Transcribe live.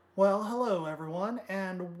Well, hello everyone,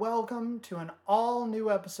 and welcome to an all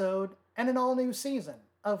new episode and an all new season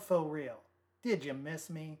of Faux Real. Did you miss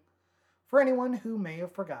me? For anyone who may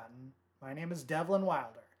have forgotten, my name is Devlin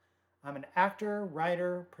Wilder. I'm an actor,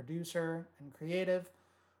 writer, producer, and creative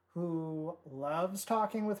who loves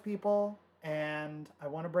talking with people, and I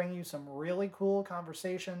want to bring you some really cool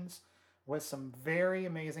conversations with some very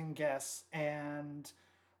amazing guests. And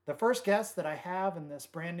the first guest that I have in this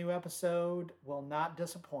brand new episode will not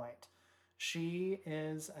disappoint. She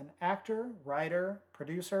is an actor, writer,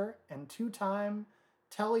 producer, and two-time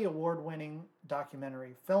Telly Award winning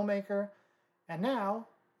documentary filmmaker. And now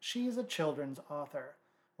she's a children's author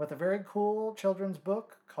with a very cool children's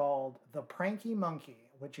book called The Pranky Monkey,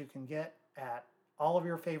 which you can get at all of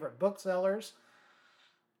your favorite booksellers.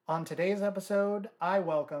 On today's episode, I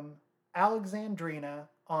welcome Alexandrina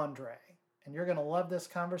André. And you're going to love this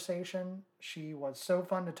conversation. She was so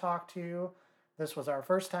fun to talk to. This was our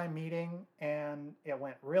first time meeting, and it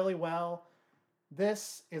went really well.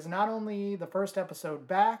 This is not only the first episode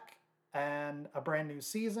back and a brand new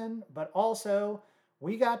season, but also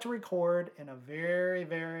we got to record in a very,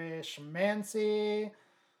 very schmancy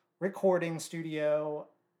recording studio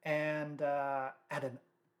and at an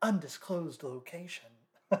undisclosed location.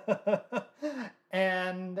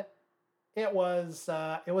 And it was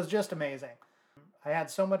just amazing. I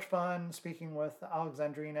had so much fun speaking with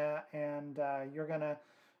Alexandrina, and you're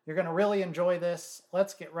gonna really enjoy this.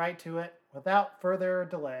 Let's get right to it. Without further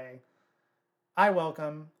delay, I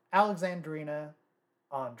welcome Alexandrina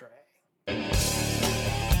Andre.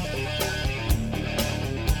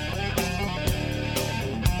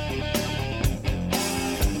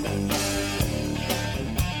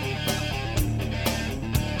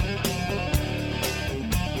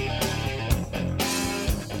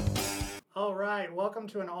 All right, welcome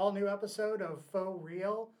to an all new episode of Faux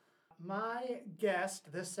Real. My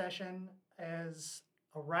guest this session is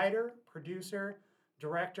a writer, producer,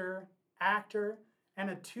 director, actor, and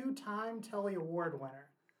a two-time Telly Award winner.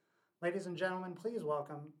 Ladies and gentlemen, please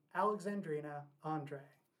welcome Alexandrina Andre.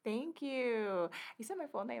 Thank you. You said my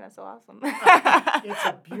full name. That's so awesome. It's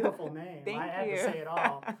a beautiful name. Thank I had you. to say it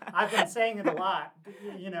all. I've been saying it a lot,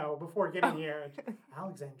 before getting here.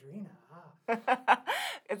 Alexandrina.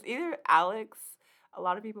 It's either Alex. A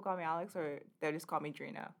lot of people call me Alex, or they just call me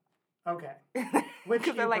Drina. Okay. Which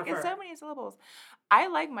do Because they're you like, prefer? it's so many syllables. I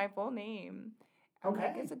like my full name. I'm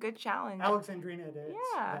like, Okay. it's a good challenge. Alexandrina it is.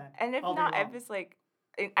 Yeah. then, And if all day not, long. if it's like,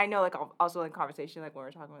 I know, like, also in conversation, like when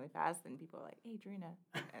we're talking really fast, then people are like, hey, Drina.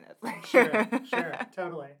 And it's like, Sure,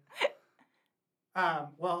 totally.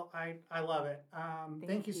 Well, I love it.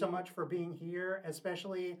 Thank you so you. much for being here,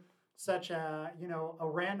 especially such a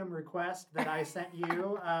random request that I sent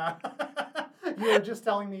you. You were just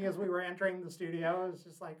telling me as we were entering the studio. It was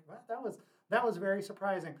just like, well, that was very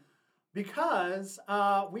surprising, because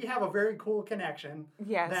we have a very cool connection.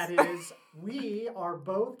 Yes. That is, we are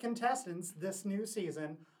both contestants this new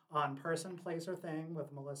season on Person, Place, or Thing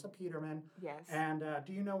with Melissa Peterman. Yes. And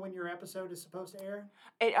do you know when your episode is supposed to air?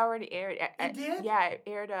 It already aired. It did? Yeah, it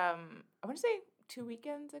aired. I want to say 2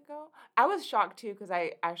 weekends ago. I was shocked too because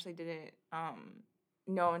I actually didn't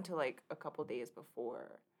know until like a couple days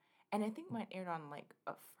before, and I think mine aired on like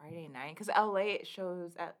a Friday night because LA it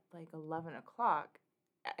shows at like 11 o'clock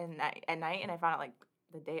at night, and I found out like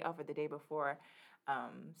the day of or the day before. So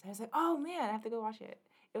I was like, oh man, I have to go watch it.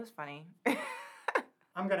 It was funny.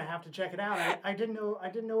 I'm gonna have to check it out. I didn't know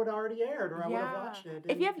it already aired, or I would have watched it.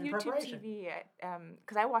 If you have in YouTube preparation. TV,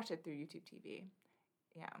 because I watched it through YouTube TV.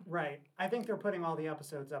 Yeah. Right. I think they're putting all the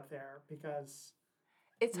episodes up there because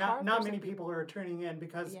It's hard not for many some people are tuning in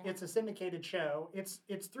because Yeah. it's a syndicated show.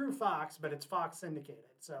 It's through Fox, but it's Fox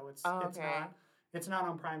syndicated, so it's okay. it's not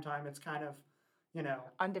on prime time. It's kind of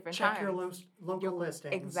On different check times. your local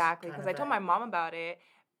listings. Exactly, kind because of I told thing. my mom about it,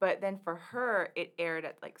 but then for her, it aired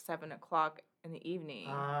at like 7 o'clock in the evening.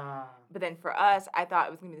 Ah. But then for us, I thought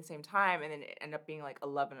it was gonna be the same time, and then it ended up being like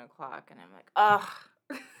 11 o'clock, and I'm like, ugh,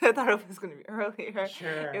 I thought it was gonna be earlier.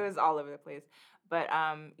 Sure. It was all over the place, but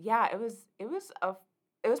yeah, it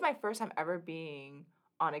was my first time ever being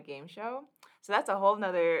on a game show, so that's a whole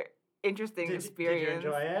nother interesting experience. Did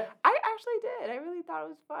you enjoy it? I actually did. I really thought it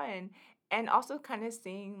was fun. And also kind of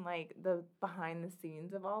seeing like the behind the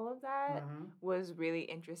scenes of all of that was really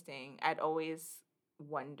interesting. I'd always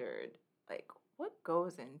wondered like what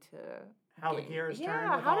goes into How the gears turn.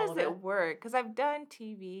 Yeah, with how all does of it work? Because I've done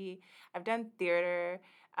TV, I've done theater,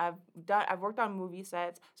 I've worked on movie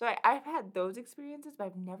sets. So I've had those experiences, but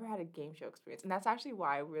I've never had a game show experience. And that's actually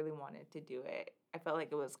why I really wanted to do it. I felt like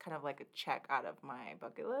it was kind of like a check out of my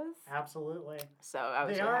bucket list. Absolutely. So I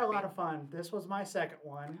was They really are happy. a lot of fun. This was my second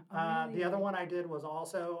one. Oh, The other really? one I did was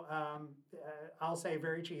also, I'll say,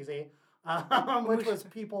 very cheesy, which was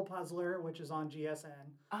People Puzzler, which is on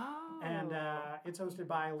GSN. Oh. And it's hosted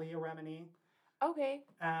by Leah Remini. Okay.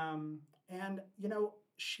 And you know,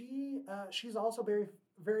 she's also very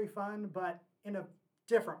very fun, but in a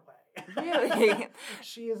different way. Really?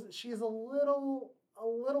 she's a little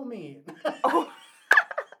mean. Oh.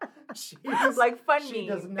 She's Like fun she mean.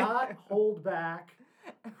 does not hold back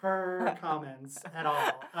her comments at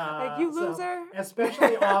all. Like, you so, loser.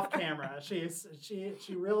 especially off camera, she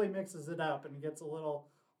really mixes it up and gets a little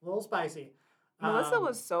spicy. Melissa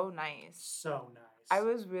was so nice. So nice. I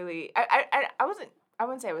was really I wasn't I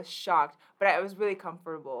wouldn't say I was shocked, but I was really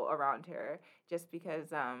comfortable around her just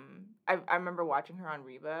because I remember watching her on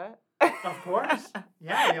Reba. Of course.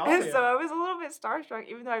 Yeah, we all And do. so I was a little bit starstruck,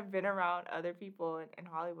 even though I've been around other people in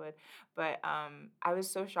Hollywood. But I was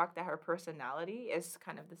so shocked that her personality is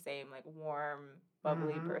kind of the same, like warm,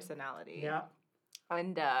 bubbly personality. Yeah.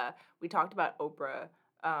 And we talked about Oprah.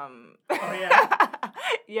 Oh yeah.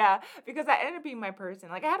 Yeah, because that ended up being my person.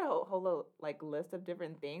 Like I had a whole little, like list of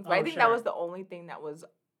different things, but Oh, I think that sure. was the only thing that was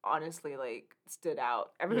honestly like stood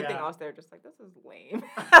out. Everything Yeah. else they're just like, this is lame.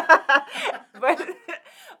 but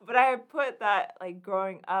I put that like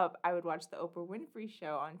growing up, I would watch the Oprah Winfrey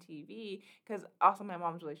Show on TV because also my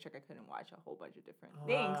mom's really strict. I couldn't watch a whole bunch of different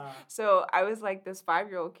things, so I was like this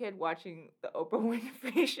 5-year-old kid watching the Oprah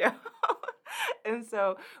Winfrey Show. And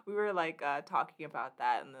so we were like talking about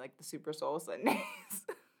that and like the Super Soul Sundays.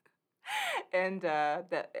 And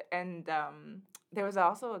there was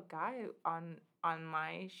also a guy on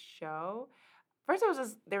my show. First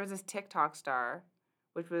there was this TikTok star,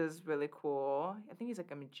 which was really cool. I think he's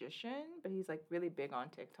like a magician, but he's like really big on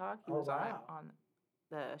TikTok. He was on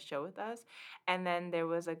the show with us. And then there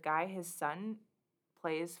was a guy, his son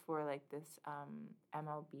plays for like this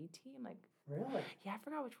MLB team, like. Really? Yeah, I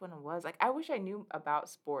forgot which one it was. Like, I wish I knew about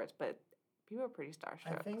sports, but people were pretty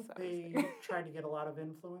starstruck. I think so they tried to get a lot of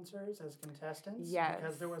influencers as contestants. Yes.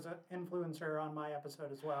 Because there was an influencer on my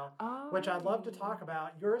episode as well, Oh, which I'd love to talk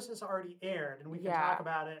about. Yours has already aired, and we can talk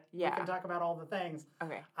about it. Yeah. We can talk about all the things.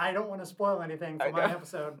 Okay. I don't want to spoil anything for my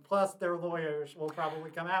episode. Plus, their lawyers will probably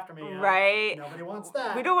come after me. Right. Nobody wants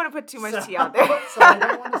that. We don't want to put too much tea out there. So I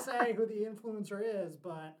don't want to say who the influencer is,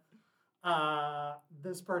 but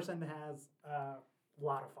this person has a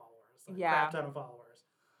lot of followers. Like crap ton of followers.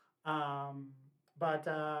 But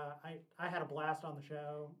I had a blast on the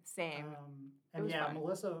show. Same. And yeah, fun.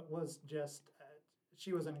 Melissa was just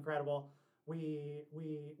she was incredible. We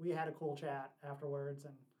had a cool chat afterwards,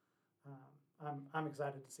 and I'm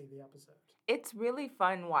excited to see the episode. It's really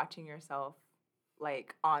fun watching yourself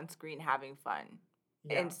like on screen having fun.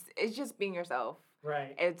 Yeah. And it's just being yourself.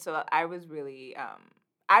 Right. And so I was really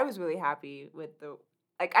happy with the.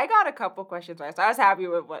 Like, I got a couple questions right, so I was happy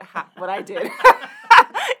with what I did.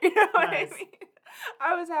 You know what I mean?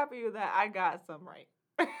 I was happy with that. I got some right.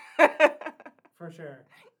 For sure.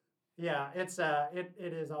 Yeah, it's it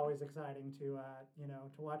is always exciting to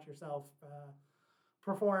to watch yourself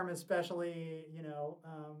perform, especially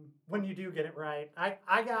when you do get it right. I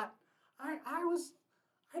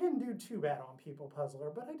didn't do too bad on People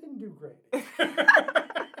Puzzler, but I didn't do great.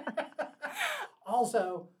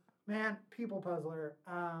 Also, man, People Puzzler,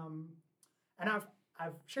 and I've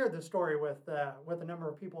shared this story with a number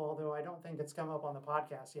of people, although I don't think it's come up on the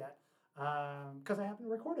podcast yet, because I haven't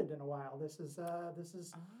recorded in a while. This is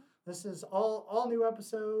all new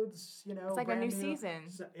episodes. It's like a new season.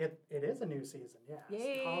 So it is a new season. Yes,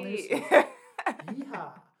 yay! All new season.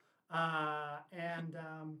 Yeehaw!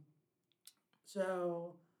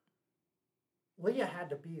 So Leah had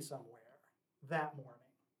to be somewhere that morning.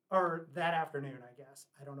 Or that afternoon, I guess.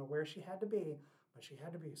 I don't know where she had to be, but she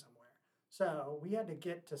had to be somewhere. So we had to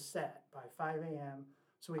get to set by 5 a.m.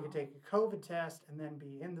 so we could take a COVID test and then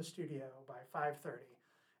be in the studio by 5:30.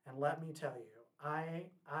 And let me tell you, I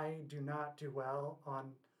do not do well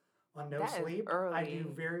on no that sleep. Early. I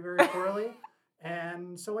do very, very poorly.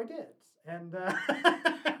 And so I did. And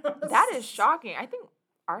that is shocking. I think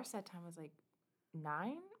our set time was like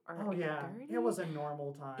 9 or 8:30. It was a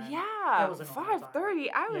normal time. Yeah, It was a normal 5:30.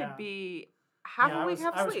 I would be half awake,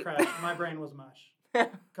 half asleep. I was crushed. My brain was mush.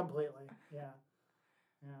 Completely. Yeah.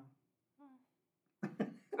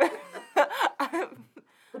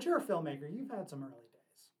 But you're a filmmaker. You've had some early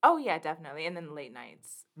days. Oh yeah, definitely. And then late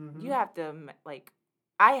nights. Mm-hmm. You have to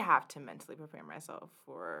I have to mentally prepare myself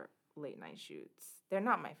for late night shoots. They're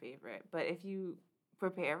not my favorite, but if you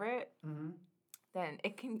prepare it, Mm-hmm. then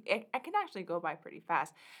it can actually go by pretty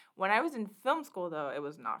fast. When I was in film school, though, it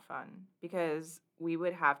was not fun because we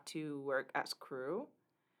would have to work as crew,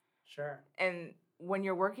 Sure. and when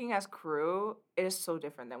you're working as crew, it is so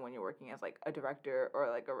different than when you're working as like a director or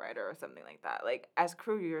like a writer or something like that. Like as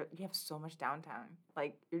crew, you have so much downtime.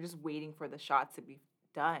 Like you're just waiting for the shots to be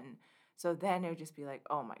done. So then it would just be like,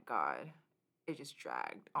 oh my god, it just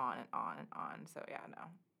dragged on and on and on. So yeah,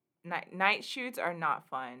 no, night shoots are not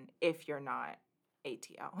fun if you're not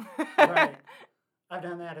ATL. Right. I've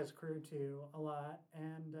done that as crew too a lot,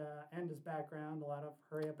 and as background, a lot of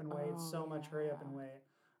hurry up and wait, Oh so much hurry up and yeah. wait.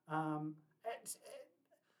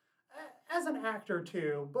 As an actor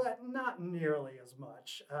too, but not nearly as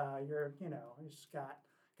much. You just got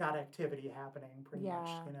activity happening pretty much,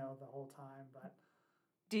 Yeah. the whole time. But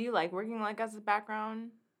Do you like working like as a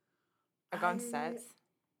background, like on I sets?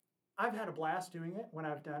 I've had a blast doing it when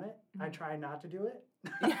I've done it. I try not to do it.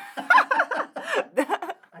 Yeah.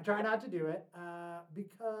 I try not to do it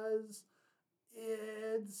because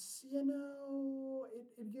it's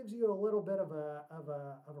it gives you a little bit of a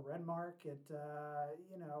red mark. It's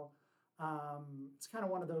kind of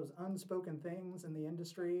one of those unspoken things in the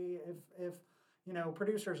industry. If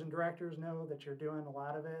producers and directors know that you're doing a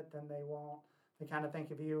lot of it, then they won't. They kind of think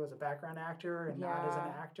of you as a background actor and not as an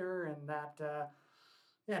Yeah. actor, and that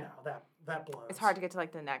It's blows. hard to get to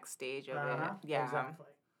like the next stage of it. Yeah. Exactly.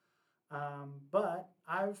 But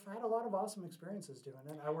I've had a lot of awesome experiences doing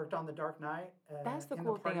it. I worked on The Dark Knight That's the in the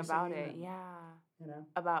cool thing party about scene, it. and Yeah. you know,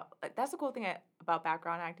 About like that's the cool thing about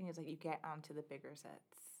background acting is like you get onto the bigger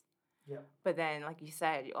sets. yep. But then like you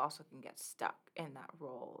said, you also can get stuck in that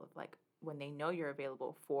role of like when they know you're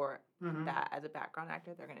available for Mm-hmm. that as a background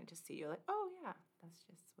actor, they're gonna just see you like, oh yeah, that's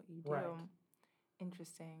just what you do. Right.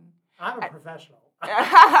 Interesting. I'm a professional.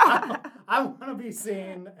 Yes. I want to be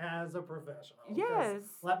seen as a professional. 'Cause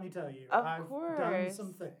let me tell you, Of I've course. done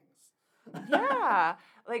some things. Yeah.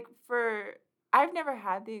 Like I've never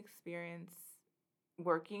had the experience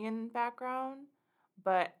working in background,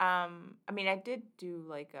 but I mean I did do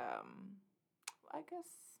like I guess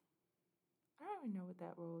I don't even know what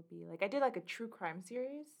that role would be. Like I did like a true crime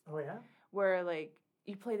series Oh yeah. where like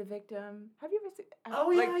you play the victim. Have you ever seen? Oh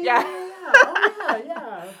like, yeah. Oh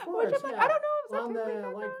yeah. Of course. Which I'm like, I don't know. Is that On technically the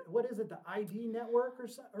background? what is it? The ID network or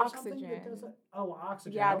something that does Oxygen. it? Oh,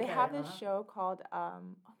 Oxygen. Yeah, they Okay. have this show called oh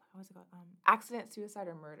my, what was it called? Accident, Suicide,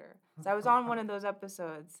 or Murder. So I was on one of those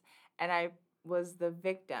episodes, and I was the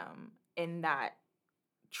victim in that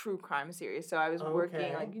true crime series. So I was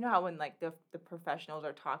working like Okay. how when like the professionals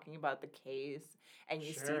are talking about the case, and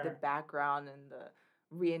you see the Sure. background and the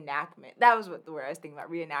reenactment. That was what the word I was thinking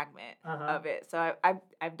about, reenactment Uh-huh. of it. So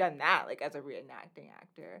I've done that like as a reenacting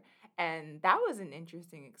actor, and that was an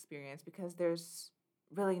interesting experience because there's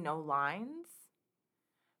really no lines.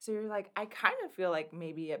 So you're like, I kind of feel like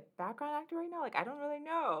maybe a background actor right now. Like, I don't really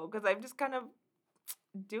know because I'm just kind of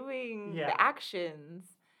doing Yeah. the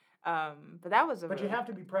actions. But that was a But you really have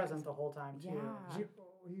to fun be present experience. the whole time too. Yeah.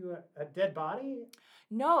 Were you a dead body?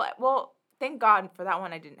 No, well, thank God for that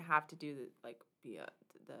one. I didn't have to do the.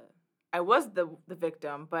 I was the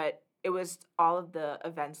victim, but it was all of the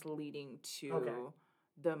events leading to Okay.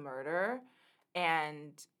 the murder,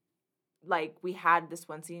 and like we had this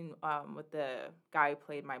one scene with the guy who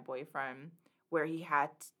played my boyfriend where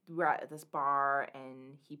we're at this bar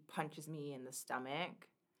and he punches me in the stomach.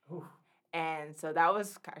 Ooh. And so that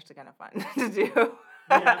was actually kind of fun to do.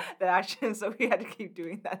 Yeah. The action, so we had to keep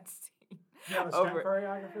doing that scene. You have a stunt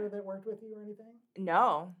choreographer that worked with you or anything?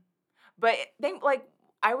 No. But like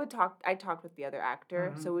I talked with the other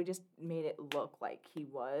actor, Mm-hmm. so we just made it look like he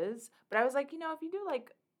was. But I was like, if you do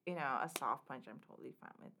like, a soft punch, I'm totally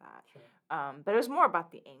fine with that. Sure. But it was more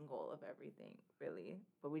about the angle of everything, really.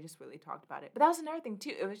 But we just really talked about it. But that was another thing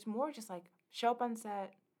too. It was more just like show up on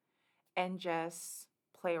set and just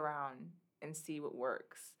play around and see what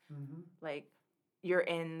works. Mm-hmm. Like you're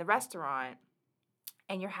in the restaurant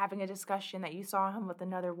and you're having a discussion that you saw him with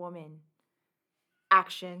another woman.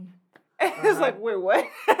 Action. It's like, wait, what?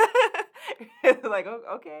 It's like,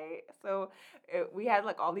 okay. So we had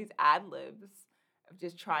like all these ad libs of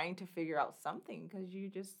just trying to figure out something because you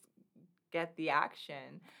just get the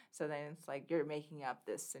action. So then it's like you're making up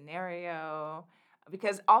this scenario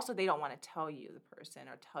because also they don't want to tell you the person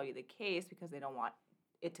or tell you the case because they don't want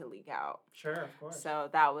it to leak out. Sure, of course. So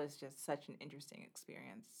that was just such an interesting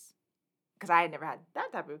experience because I had never had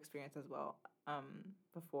that type of experience as well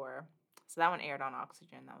before. So that one aired on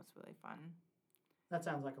Oxygen. That was really fun. That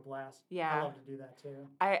sounds like a blast. Yeah. I love to do that too.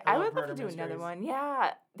 I would love to do mysteries. another one.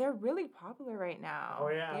 Yeah, they're really popular right now. Oh,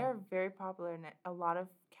 yeah. They are very popular, and a lot of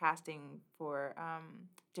casting for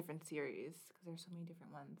different series because there's so many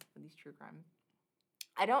different ones for these true crime.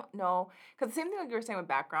 I don't know because the same thing like you were saying with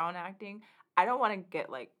background acting. I don't want to get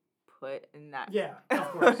like put in that. Yeah,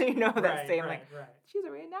 of course. That same right. she's a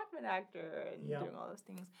reenactment actor and Yep. doing all those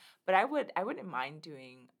things. But I wouldn't mind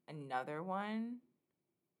doing another one.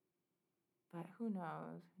 But who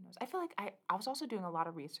knows? Who knows? I feel like I was also doing a lot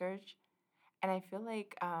of research, and I feel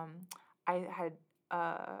like I had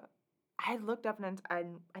I had looked up and I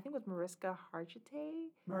think it was Mariska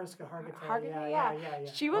Hargitay. Mariska Hargitay. Hargitay,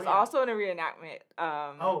 Yeah. She was also in a reenactment.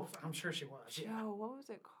 Oh, I'm sure she was. Yeah. Joe, what was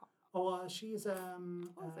it called? Oh, she's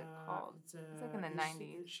What was it called? It's like in the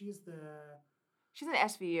 90s. She's in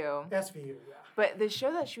SVU. SVU, yeah. But the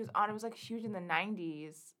show that she was on, it was like huge in the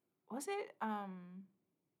 90s. Was it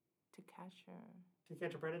To Catch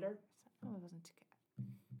a Predator? No, it wasn't To Catch.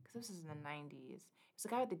 Because this was in the 90s. It was the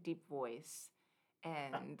guy with the deep voice.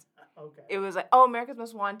 And okay. It was like, oh, America's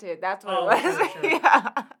Most Wanted. That's what it was. Sure. Yeah.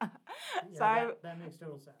 So that makes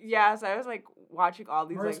total sense. Yeah, so I was like watching all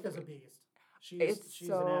these. Mariska's a beast. She's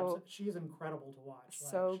incredible to watch.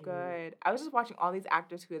 So good. I was just watching all these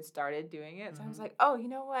actors who had started doing it, so I was like, oh, you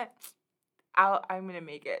know what? I'm gonna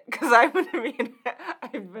make it because I've been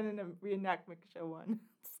in a reenactment show once.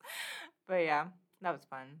 But yeah, that was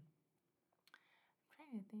fun. I'm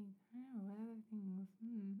trying to think. I don't know what other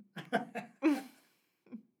things.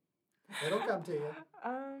 It'll come to you.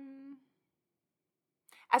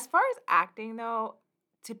 As far as acting though,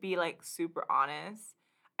 to be like super honest,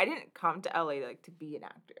 I didn't come to LA like to be an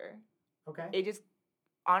actor. Okay. It just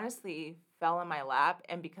honestly fell in my lap,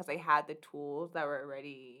 and because I had the tools that were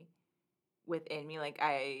already within me, like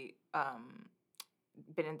I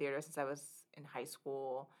been in theater since I was in high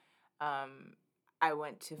school. I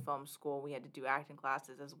went to film school. We had to do acting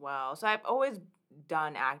classes as well. So I've always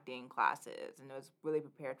done acting classes and was really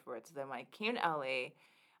prepared for it. So then when I came to LA,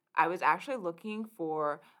 I was actually looking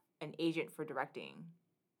for an agent for directing.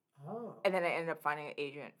 Oh. And then I ended up finding an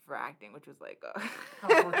agent for acting, which was like...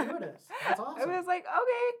 How fortuitous. That's awesome. I was like,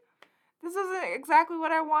 okay, this isn't exactly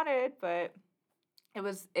what I wanted, but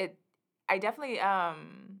I definitely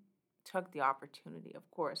took the opportunity, of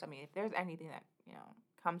course. I mean, if there's anything that,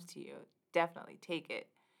 comes to you, definitely take it.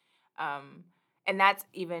 And that's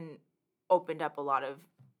even opened up a lot of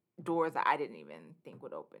doors that I didn't even think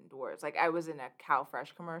would open doors. Like I was in a Cal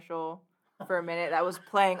Fresh commercial for a minute that was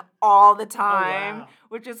playing all the time, wow.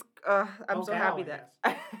 which is I'm so happy that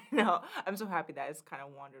I'm so happy that it's kind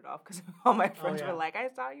of wandered off because all my friends were like, I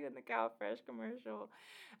saw you in the Cal Fresh commercial.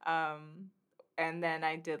 And then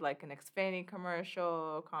I did like an Xfinity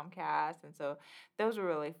commercial, Comcast, and so those were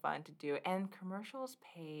really fun to do. And commercials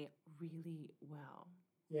pay really well.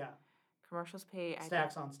 Yeah. Commercials pay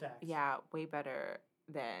stacks on stacks. Yeah, way better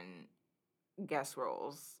than guest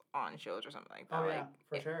roles on shows or something like that. Oh yeah,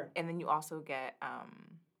 for sure. And then you also get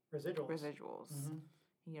residuals. Mm-hmm.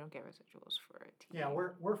 You don't get residuals for TV. Yeah,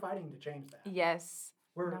 we're fighting to change that. Yes.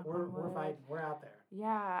 We're fighting. We're out there.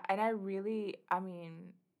 Yeah, and I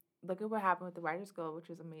mean, look at what happened with the Writers Guild, which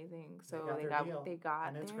was amazing. So they got their deal,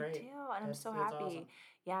 and I'm so happy. Awesome.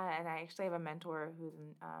 Yeah, and I actually have a mentor who's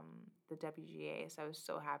in the WGA, so I was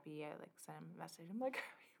so happy. I like sent him a message. I'm like,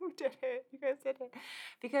 you did it. You guys did it.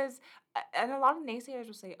 Because, and a lot of naysayers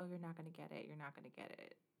will say, oh, you're not going to get it. You're not going to get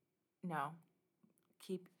it. No.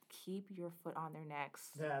 Keep your foot on their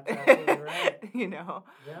necks. That's absolutely right.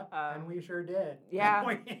 Yep, and we sure did. Yeah.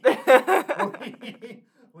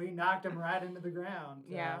 We knocked them right into the ground.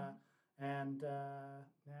 Yeah. And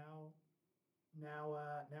now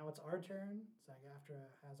it's our turn. SAG-AFTRA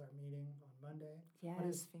has our meeting on Monday.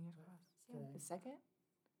 Yes, fingers crossed. Yeah, the second?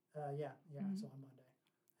 Yeah, mm-hmm. It's on Monday.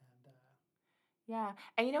 And yeah,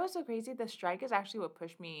 and you know what's so crazy? The strike is actually what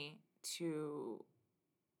pushed me to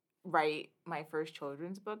write my first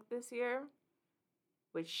children's book this year,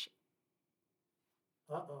 which...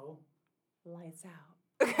 Uh-oh. Lights out.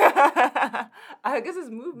 I guess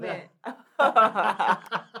it's movement.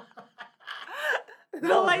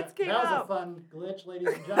 The lights came out. That was a fun glitch, ladies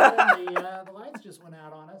and gentlemen. The lights just went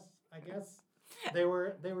out on us. I guess they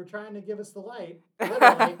were trying to give us the light,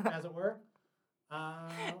 literally, as it were.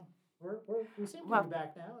 We seem to be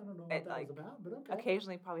back now. I don't know what that was about, but okay.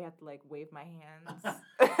 Occasionally, probably have to wave my hands.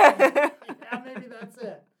 Yeah, maybe that's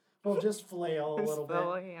it. We'll just flail a little bit.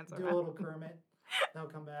 Do a little Kermit. They'll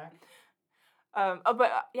come back. I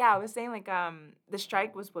was saying the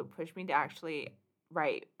strike was what pushed me to actually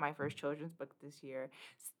write my first children's book this year.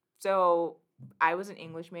 So I was an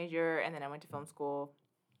English major and then I went to film school.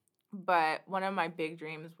 But one of my big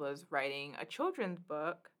dreams was writing a children's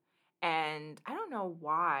book. And I don't know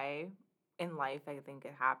why in life I think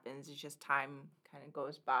it happens. It's just time kind of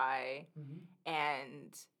goes by. Mm-hmm.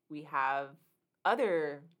 And we have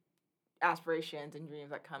other aspirations and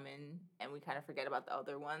dreams that come in, and we kind of forget about the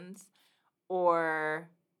other ones, or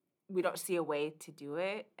we don't see a way to do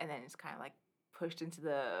it, and then it's kind of like pushed into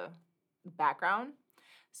the background.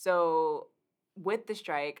 So with the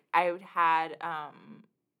strike, I had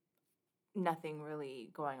nothing really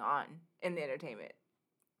going on in the entertainment,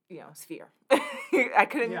 sphere. I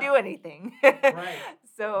couldn't Yeah. do anything. Right.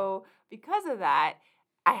 So because of that,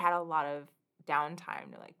 I had a lot of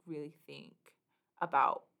downtime to like really think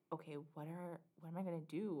about, okay, what am I gonna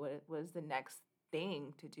do? What is the next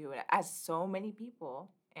thing to do? And as so many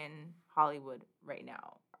people in Hollywood right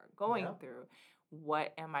now are going Yep. through,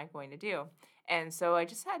 what am I going to do? And so I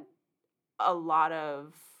just had a lot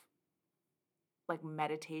of like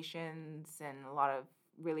meditations and a lot of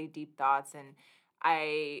really deep thoughts, and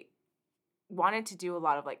I wanted to do a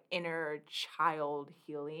lot of like inner child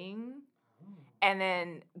healing. Oh. And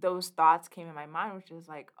then those thoughts came in my mind, which is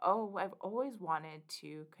like, oh, I've always wanted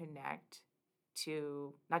to connect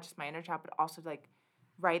to not just my inner child, but also like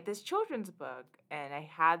write this children's book. And I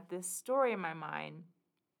had this story in my mind.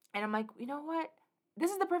 And I'm like, you know what?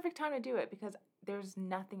 This is the perfect time to do it because there's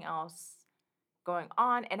nothing else going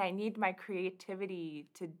on. And I need my creativity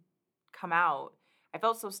to come out. I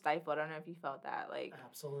felt so stifled. I don't know if you felt that. Like,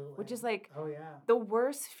 Absolutely. which is like Oh yeah. the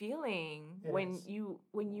worst feeling It when is. you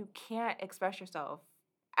can't express yourself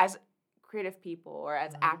as creative people or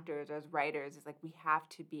as actors or as writers. It's like we have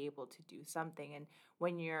to be able to do something, and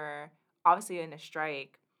when you're obviously in a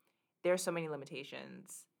strike, there's so many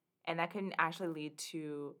limitations, and that can actually lead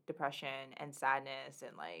to depression and sadness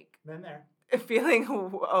and like Been there. a feeling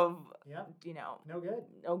of Yep. No good.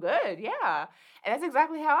 no good. Yeah. And that's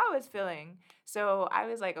exactly how I was feeling. So I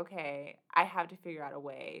was like, okay, I have to figure out a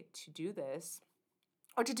way to do this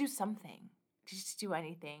or to do something, just to do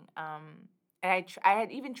anything. And I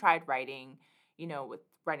had even tried writing, with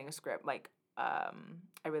writing a script. Like,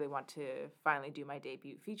 I really want to finally do my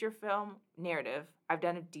debut feature film narrative. I've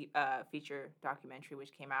done a feature documentary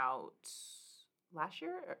which came out last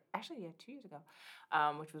year, or actually, yeah, 2 years ago,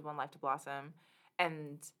 which was One Life to Blossom.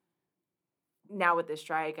 And now with this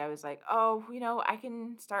strike, I was like, oh, I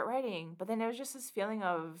can start writing. But then there was just this feeling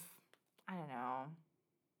of, I don't know,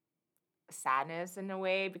 sadness in a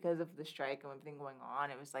way because of the strike and everything going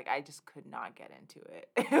on. It was like I just could not get into it.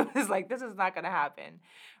 It was like this is not gonna happen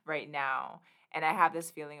right now. And I have this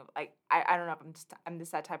feeling of like I don't know if I'm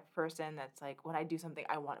just that type of person that's like when I do something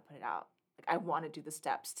I want to put it out. Like I want to do the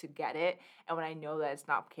steps to get it. And when I know that it's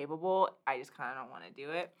not capable, I just kinda don't want to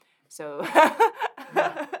do it. So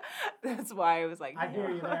Yeah. that's why I was like, I hear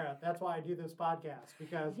you there. That's why I do this podcast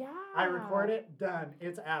because yeah. I record it, done.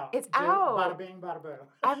 It's out. It's Just out. Bada bing, bada boom.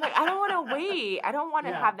 I'm like, I don't want to wait. I don't want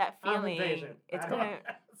to have that I'm feeling. impatient. It's I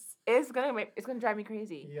don't- gonna drive me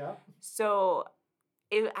crazy. Yep. So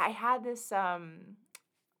I had this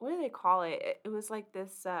what do they call it? It was like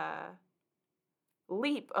this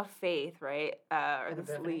leap of faith, right? Or An this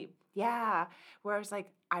epiphany? leap, yeah, where I was like,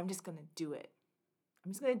 I'm just gonna do it.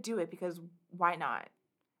 I'm just gonna do it because why not?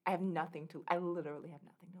 I literally have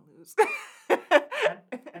nothing to lose.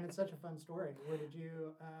 And it's such a fun story. Where did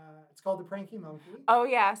you? It's called The Pranky Monkey. Oh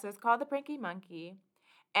yeah, so it's called The Pranky Monkey.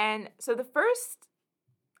 And so the first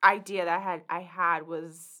idea that I had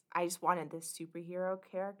was I just wanted this superhero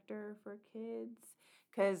character for kids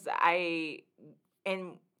cuz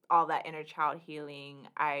in all that inner child healing,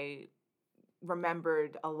 I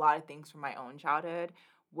remembered a lot of things from my own childhood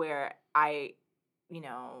where I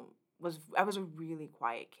was a really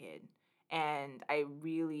quiet kid and I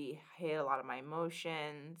really hid a lot of my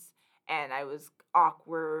emotions and I was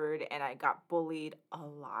awkward and I got bullied a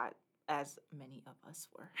lot as many of us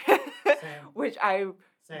were. Same. Which I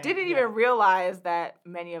Same. didn't Yeah. even realize that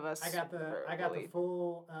many of us I got the bullied.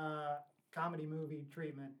 full comedy movie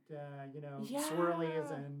treatment. Yeah.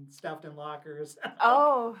 Swirlies and stuffed in lockers.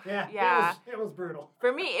 Oh, yeah. yeah. It was brutal.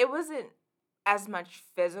 For me, it wasn't as much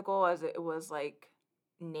physical as it was like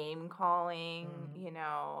name calling. Mhm.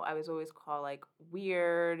 I was always called like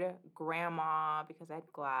weird grandma because I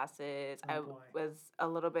had glasses. Oh, I boy. was a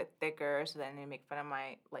little bit thicker, so then they make fun of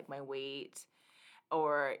my weight,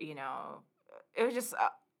 or it was just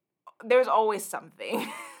there's always something,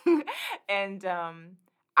 and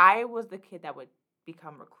I was the kid that would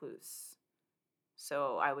become recluse.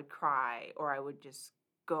 So I would cry or I would just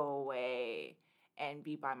go away and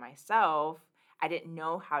be by myself. I didn't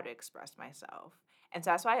know how to express myself. And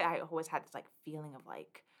so that's why I always had this like feeling of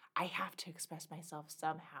like, I have to express myself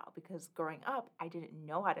somehow because growing up, I didn't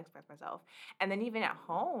know how to express myself. And then even at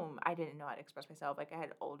home, I didn't know how to express myself. Like I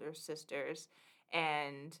had older sisters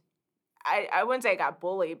and I wouldn't say I got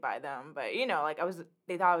bullied by them, but like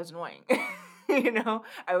they thought I was annoying. I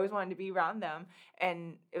always wanted to be around them.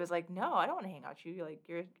 And it was like, no, I don't want to hang out with you.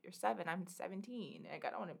 You're 7, I'm 17. Like, I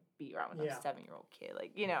don't want to be around with a 7-year-old kid.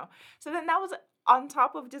 So then that was on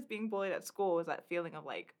top of just being bullied at school, was that feeling of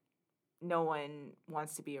like no one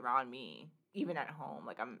wants to be around me, even at home.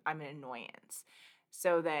 Like I'm an annoyance.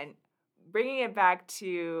 So then bringing it back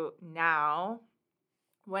to now,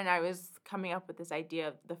 when I was coming up with this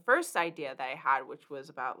idea, the first idea that I had, which was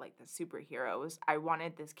about like the superheroes, I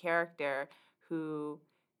wanted this character who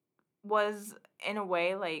was in a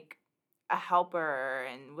way like a helper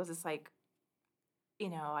and was this like,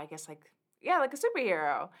 I guess like, yeah, like a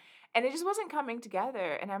superhero. And it just wasn't coming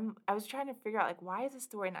together. And I was trying to figure out like, why is this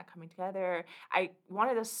story not coming together? I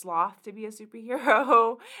wanted a sloth to be a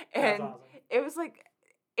superhero. That's And awesome. it was like,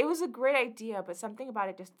 it was a great idea, but something about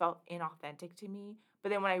it just felt inauthentic to me. But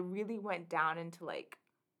then when I really went down into like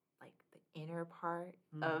the inner part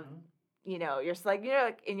of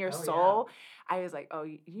like in your soul, I was like, oh,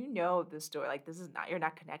 the story. Like, this is not, you're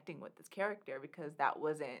not connecting with this character because that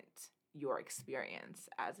wasn't your experience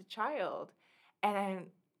as a child. And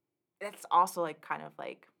that's also like kind of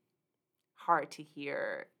like hard to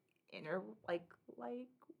hear inner like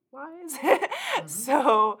wise.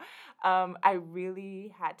 So I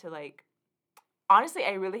really had to like, honestly,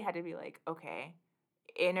 I really had to be like, okay,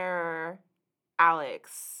 inner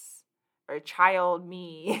Alex or child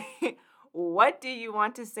me, what do you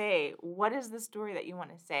want to say? What is the story that you want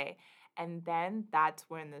to say? And then that's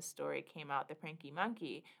when the story came out, The Pranky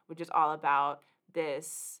Monkey, which is all about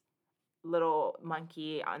this little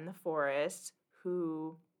monkey in the forest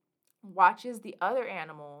who watches the other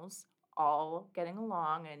animals all getting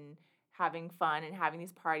along and having fun and having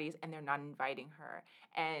these parties, and they're not inviting her.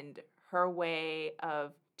 And her way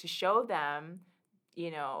of to show them,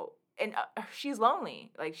 and she's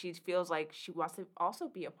lonely. Like, she feels like she wants to also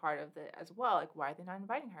be a part of it as well. Like, why are they not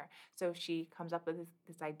inviting her? So she comes up with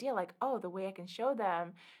this idea, like, oh, the way I can show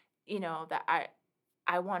them, that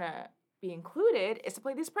I want to be included is to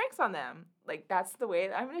play these pranks on them. Like, that's the way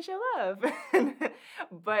that I'm going to show love.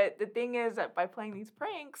 But the thing is that by playing these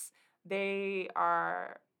pranks, they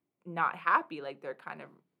are not happy. Like, they're kind of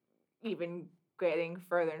even getting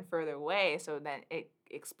further and further away. So then it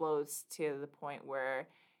explodes to the point where,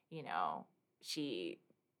 she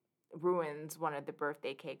ruins one of the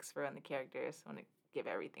birthday cakes for one of the characters. I want to give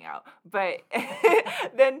everything out. But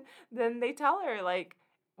then they tell her, like,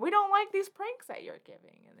 we don't like these pranks that you're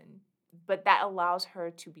giving. But that allows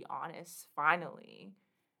her to be honest, finally,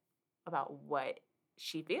 about what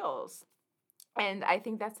she feels. And I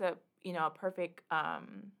think that's a perfect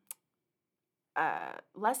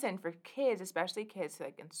lesson for kids, especially kids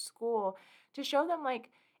like in school, to show them like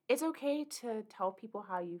it's okay to tell people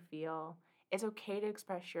how you feel. It's okay to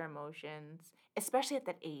express your emotions, especially at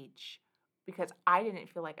that age, because I didn't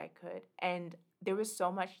feel like I could. And there was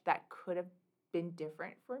so much that could have been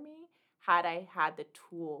different for me had I had the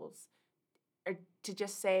tools or to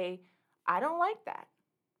just say, I don't like that.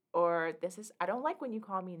 Or I don't like when you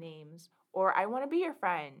call me names. Or I want to be your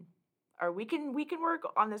friend. Or we can work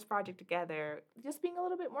on this project together. Just being a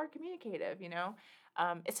little bit more communicative,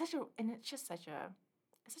 it's such a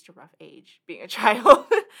rough age being a child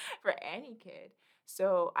for any kid.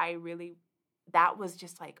 So that was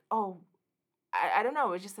just like, oh, I don't know.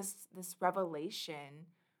 It was just this revelation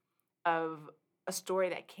of a story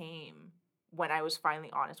that came when I was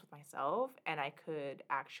finally honest with myself and I could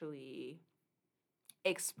actually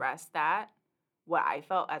express what I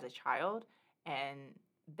felt as a child. And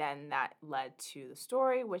then that led to the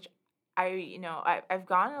story, which I've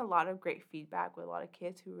gotten a lot of great feedback with a lot of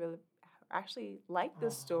kids who really actually like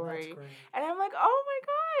this story. That's great. And I'm like, oh my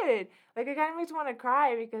God. Like, it kind of makes me want to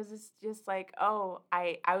cry because it's just like, oh,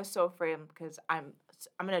 I was so afraid because I'm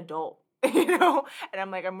an adult, and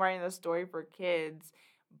I'm like, I'm writing this story for kids,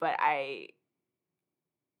 but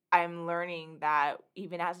I'm learning that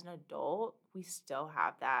even as an adult, we still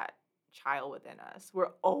have that child within us.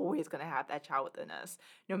 We're always going to have that child within us,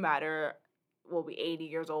 no matter we'll be 80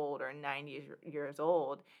 years old or 90 years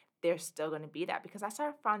old. There's still going to be that because that's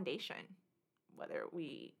our foundation, whether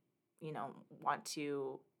we, want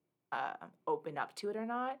to open up to it or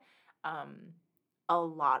not. A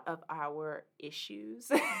lot of our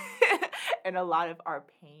issues and a lot of our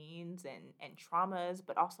pains and traumas,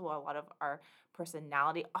 but also a lot of our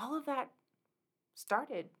personality, all of that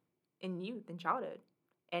started in youth and childhood.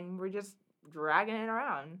 And we're just dragging it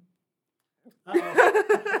around.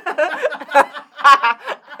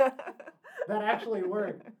 That actually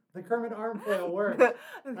worked. The Kermit armfoil worked.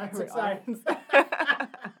 That's exciting.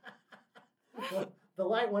 The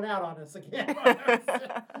light went out on us again.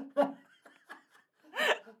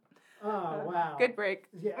 Oh, wow. Good break.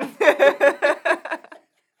 Yeah.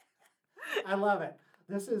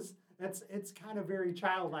 this is it's kind of very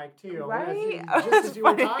childlike too. Right? Just It's as you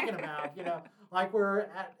were funny. talking about, like we're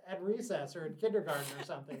at recess or in kindergarten or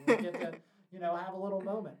something, we get to have a little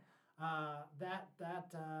moment.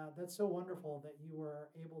 That's so wonderful that you were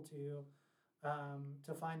able to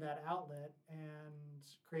find that outlet and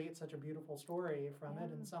create such a beautiful story from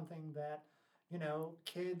it, and something that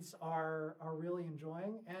kids are really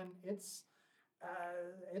enjoying, and it's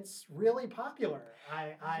really popular.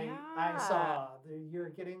 I Yeah. saw you're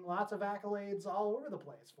getting lots of accolades all over the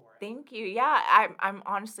place for it. Thank you. Yeah, I'm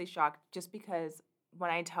honestly shocked just because when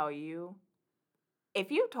I tell you,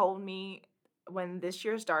 if you told me when this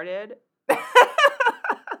year started, and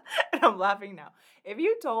I'm laughing now. If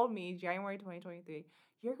you told me January 2023,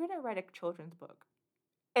 you're going to write a children's book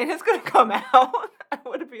and it's going to come out, I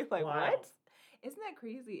would be like, Wild. what? Isn't that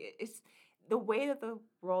crazy? It's the way that the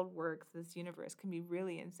world works, this universe can be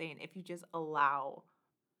really insane if you just allow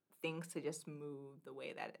things to just move the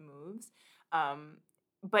way that it moves.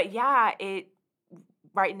 But yeah, it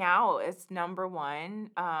right now it's number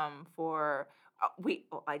one for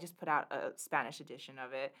I just put out a Spanish edition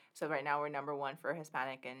of it. So right now we're number one for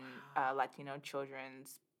Hispanic and Latino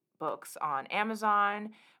children's books on Amazon.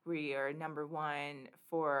 We are number one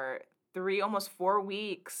for almost 4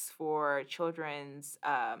 weeks for children's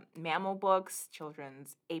mammal books,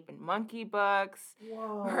 children's ape and monkey books.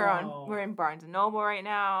 Whoa. We're in Barnes and Noble right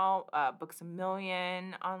now. Books a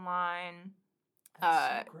Million online.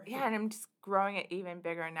 That's so great. Yeah, and I'm just growing it even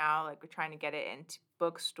bigger now. Like we're trying to get it into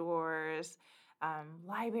bookstores,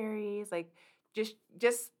 libraries. Like just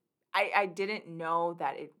I didn't know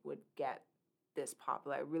that it would get this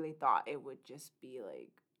popular. I really thought it would just be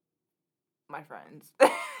like my friends,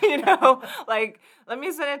 like let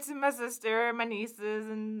me send it to my sister, my nieces,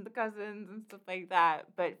 and the cousins and stuff like that.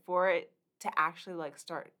 But for it to actually like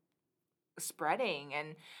start spreading,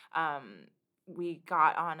 and we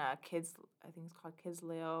got on a kids, I think it's called Kids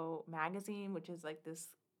Leo magazine, which is like this,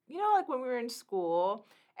 like when we were in school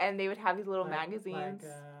and they would have these little magazines.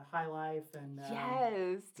 Like High Life and Yes,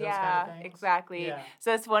 those yeah, kind of things? exactly. Yeah.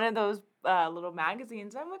 So it's one of those little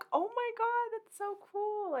magazines. I'm like, oh my god, that's so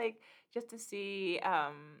cool! Like just to see.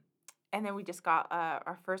 And then we just got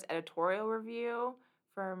our first editorial review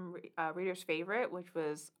from Reader's Favorite, which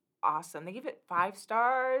was awesome. They gave it 5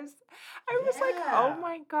 stars. I was like, oh Yeah.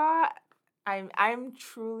 my god. I'm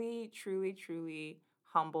truly, truly, truly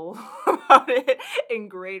humble about it and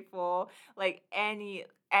grateful. Like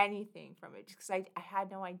anything from it, just because I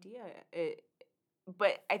had no idea it.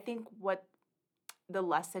 But I think what the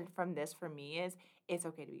lesson from this for me is, it's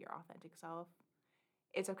okay to be your authentic self.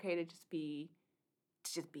 It's okay to just be,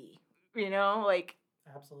 like.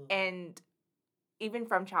 Absolutely. And even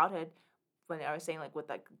from childhood, when I was saying like with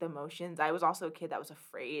like the emotions, I was also a kid that was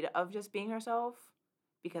afraid of just being herself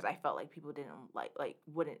because I felt like people didn't like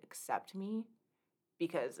wouldn't accept me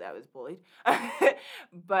because I was bullied.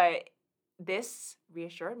 But this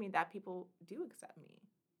reassured me that people do accept me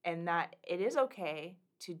and that it is okay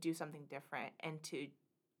to do something different, and to,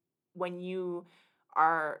 when you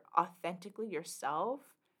are authentically yourself,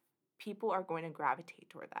 people are going to gravitate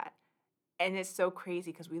toward that. And it's so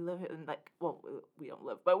crazy because we live in we don't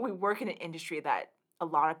live, but we work in an industry that a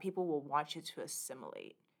lot of people will want you to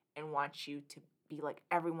assimilate and want you to be like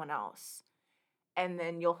everyone else. And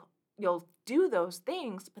then you'll do those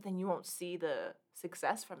things, but then you won't see the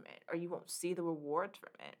success from it, or you won't see the rewards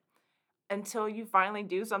from it until you finally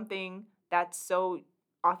do something that's so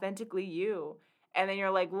authentically you. And then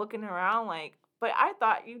you're like looking around like, but I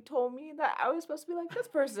thought you told me that I was supposed to be like this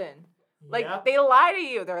person. Like, Yep. they lie to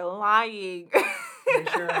you. They're lying. They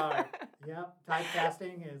sure are. Yep.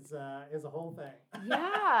 Typecasting is a whole thing.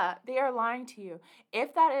 Yeah, they are lying to you.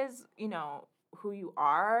 If that is, who you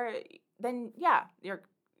are, then yeah,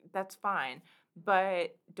 that's fine.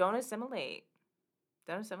 But don't assimilate.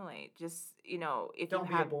 Don't assimilate. Just, if Don't you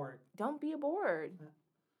be have, aboard. don't be aboard.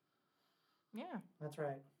 Yeah. That's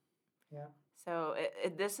right. Yeah. So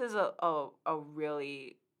this is a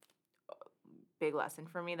really big lesson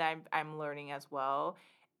for me that I'm learning as well.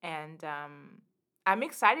 And I'm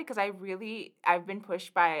excited because I've been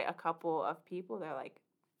pushed by a couple of people that are like,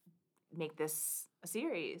 make this a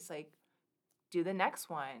series, like do the next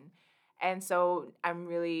one. And so I'm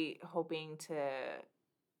really hoping to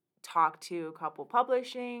talk to a couple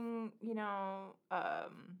publishing,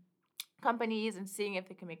 companies and seeing if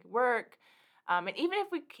they can make it work. And even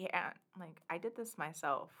if we can't, like I did this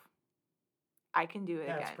myself, I can do it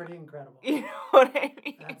again. That's pretty incredible. You know what I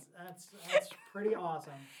mean? That's pretty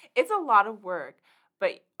awesome. It's a lot of work,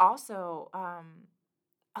 but also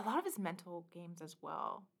a lot of it's mental games as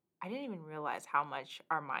well. I didn't even realize how much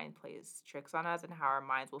our mind plays tricks on us and how our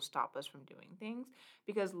minds will stop us from doing things.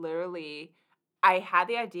 Because literally, I had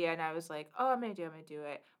the idea and I was like, "Oh, I'm gonna do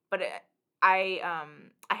it." But I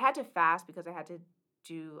had to fast because I had to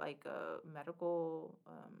do like a medical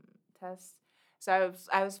test. So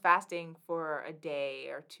I was fasting for a day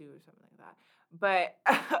or two or something like that. But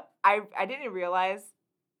I didn't realize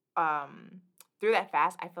um through that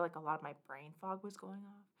fast I feel like a lot of my brain fog was going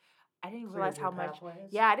off. I didn't Cleared realize your how much. pathways.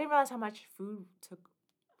 Yeah, I didn't realize how much food took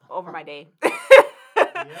over my day.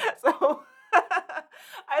 Yep. So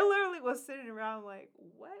I literally was sitting around like,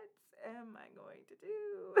 what am I going to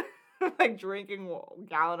do? Like drinking a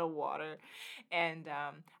gallon of water. And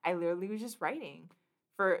I literally was just writing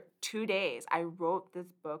for 2 days. I wrote this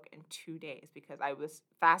book in 2 days because I was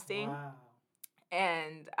fasting Wow.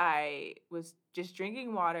 and I was just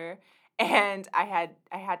drinking water and I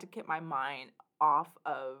had to keep my mind off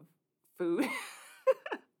of food.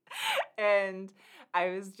 And I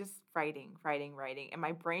was just writing, and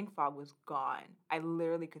my brain fog was gone. I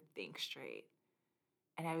literally could think straight.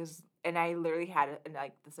 And I literally had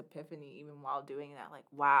like this epiphany even while doing that. Like,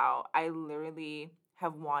 wow, I literally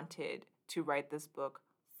have wanted to write this book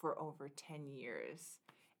for over 10 years.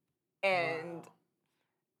 And Wow.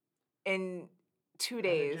 in two And it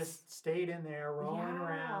days, just stayed in there, rolling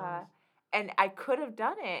around. yeah. And I could have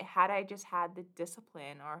done it had I just had the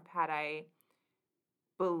discipline or had I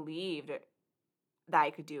believed that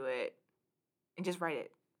I could do it and just write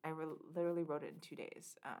it. Literally wrote it in 2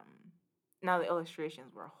 days. Now the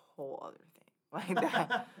illustrations were a whole other thing. Like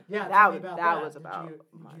that. Yeah, tell that me was about that that. was about a Did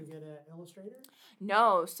you month. get an illustrator?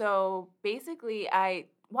 No, so basically I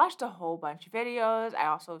watched a whole bunch of videos. I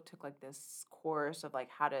also took like this course of like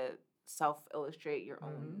how to self illustrate your Mm-hmm.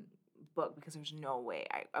 own book because there's no way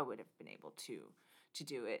I would have been able to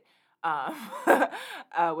do it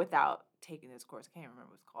without taking this course. I can't remember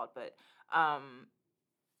what it's called, but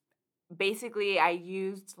basically I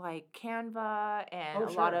used like Canva and Oh,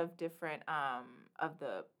 a lot sure. of different of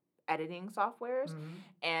the editing softwares, Mm-hmm.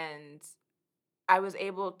 and I was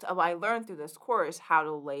able to I learned through this course how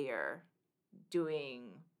to layer doing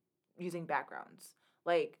using backgrounds.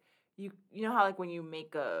 Like you know how like when you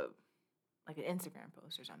make a like an Instagram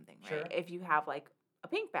post or something, right? Sure. If you have like a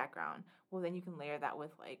pink background, well then you can layer that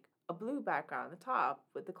with like a blue background at the top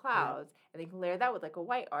with the Yep. clouds, and then you can layer that with like a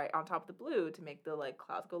white art on top of the blue to make the like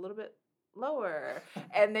clouds go a little bit lower.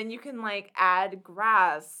 And then you can like add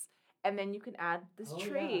grass, and then you can add this Oh, yeah,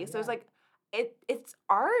 tree. So it's yeah. like it's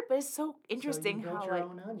art, but it's so So you interesting built how your like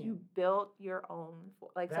own onion. you built your own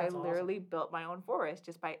like so I That's awesome. literally built my own forest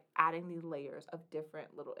just by adding these layers of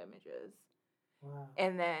different little images. Wow.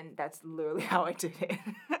 And then that's literally how I did it.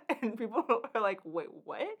 And people are like, wait,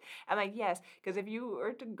 what? I'm like, yes, because if you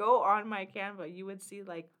were to go on my Canva, you would see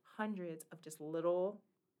like hundreds of just little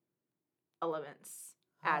elements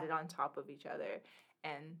Huh. added on top of each other.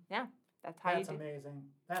 And yeah, that's how you That's do. amazing.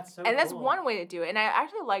 That's so And that's cool. one way to do it. And I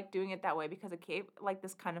actually like doing it that way because it gave like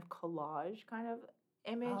this kind of collage kind of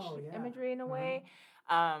Oh, yeah. imagery in a Mm-hmm. way.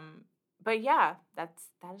 But yeah, that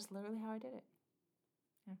is literally how I did it.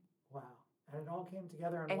 Yeah. Wow. And it all came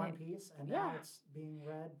together in And one it, piece, and yeah. now it's being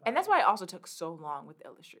read by. And that's why it also took so long with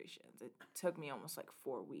illustrations. It took me almost like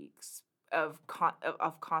 4 weeks of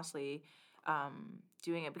constantly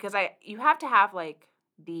doing it because you have to have like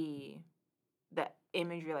the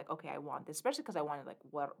imagery like okay I want this, especially because I wanted like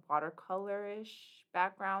watercolor-ish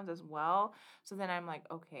backgrounds as well. So then I'm like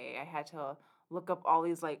okay, I had to look up all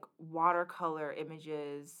these like watercolor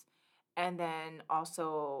images and then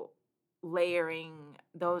also layering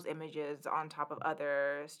those images on top of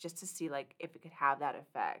others just to see like if it could have that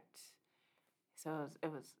effect. So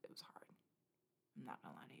it was hard. I'm not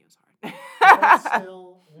gonna lie to you, it was But it's hard.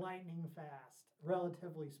 still lightning fast,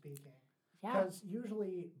 relatively speaking. Yeah. Because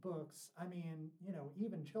usually books, I mean,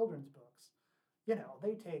 even children's books, they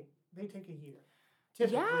take a year.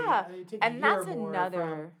 Typically, Yeah. they take a And year or that's more from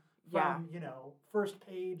another yeah. first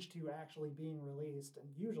page to actually being released, and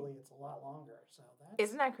usually it's a lot longer. So that's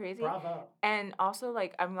Isn't that crazy? bravo. And also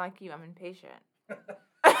like I'm like you, I'm impatient.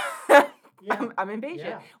 Yeah, I'm impatient.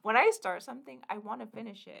 yeah, When I start something, I want to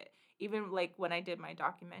finish it. Even like when I did my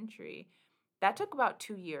documentary, that took about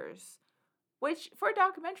 2 years, which for a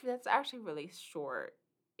documentary, that's actually really short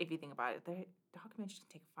if you think about it. The documentaries can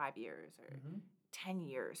take 5 years or hmm 10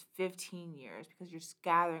 years, 15 years because you're just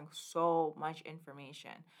gathering so much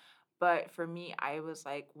information. But for me, I was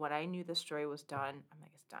like, when I knew the story was done, I'm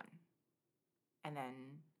like, it's done. And then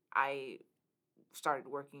I started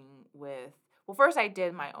working with well first I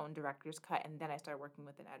did my own director's cut and then I started working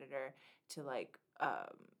with an editor to like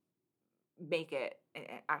make it an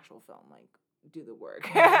actual film like do the work,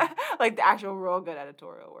 Mhm. like the actual real good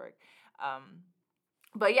editorial work.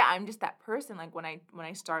 But yeah, I'm just that person. Like when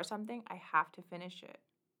I start something, I have to finish it.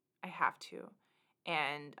 I have to,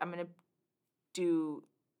 and I'm gonna do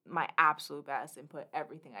my absolute best and put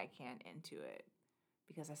everything I can into it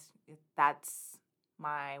because that's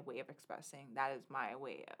my way of expressing. That is my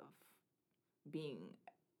way of being,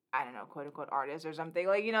 I don't know, quote unquote artist or something.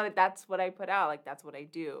 Like, that's what I put out. Like that's what I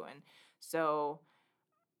do. And so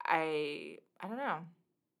I don't know.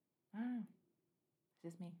 I don't know.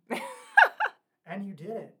 It's just me. And you did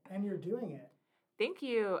it, and you're doing it. Thank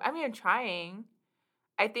you. I mean, I'm trying.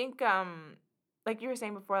 I think like you were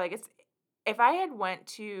saying before, like it's if I had went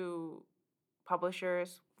to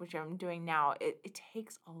publishers, which I'm doing now, it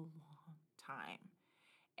takes a long time.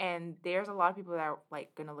 And there's a lot of people that are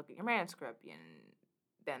like gonna look at your manuscript and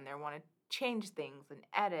then they want to change things and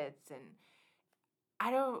edits and I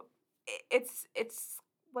don't it's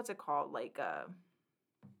what's it called? Like a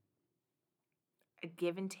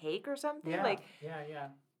give and take or something? Yeah, Like yeah.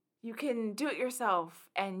 you can do it yourself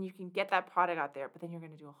and you can get that product out there, but then you're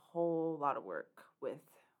gonna do a whole lot of work with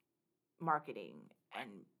marketing and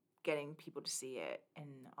getting people to see it and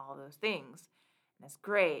all those things. And that's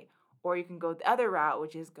great. Or you can go the other route,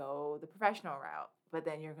 which is go the professional route. But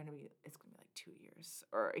then it's gonna be like 2 years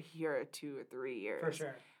or a year or 2 or 3 years. For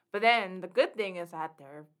sure. But then the good thing is that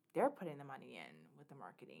they're putting the money in with the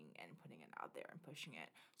marketing and putting it out there and pushing it.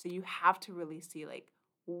 So you have to really see like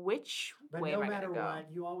which But way no am I matter gonna go?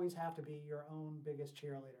 what, you always have to be your own biggest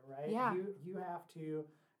cheerleader, right? Yeah. You have to,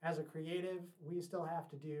 as a creative, we still have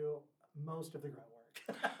to do most of the grunt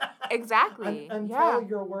work. Exactly. Until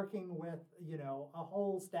you're working with, a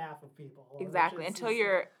whole staff of people. Exactly. Until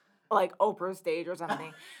you're like Oprah stage or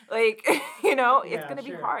something. Like, it's gonna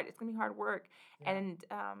be hard. It's gonna be hard work. Yeah. And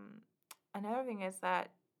another thing is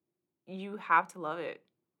that you have to love it.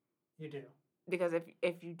 You do. Because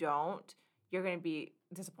if you don't, you're gonna be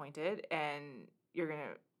disappointed and you're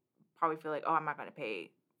gonna probably feel like, oh, I'm not gonna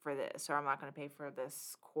pay for this, or I'm not gonna pay for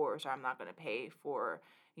this course, or I'm not gonna pay for,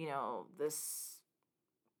 this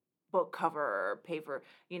book cover or pay for,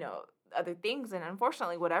 other things. And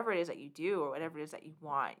unfortunately, whatever it is that you do or whatever it is that you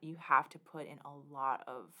want, you have to put in a lot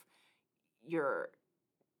of your,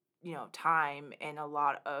 time and a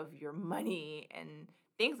lot of your money and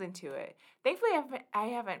things into it. Thankfully, I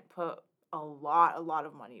haven't put a lot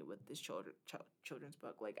of money with this children's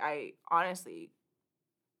book. Like I honestly,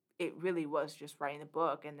 it really was just writing the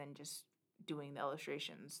book and then just doing the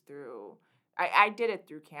illustrations through. I did it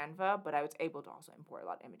through Canva, but I was able to also import a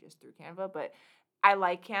lot of images through Canva. But I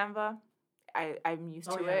like Canva. I'm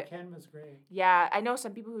used to it. Canva's great. Yeah, I know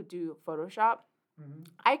some people who do Photoshop. Mm-hmm.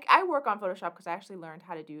 I work on Photoshop because I actually learned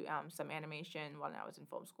how to do some animation when I was in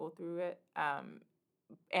film school through it.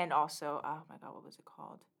 And also, oh my God, what was it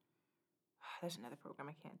called? There's another program,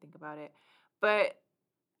 I can't think about it. But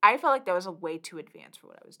I felt like that was a way too advanced for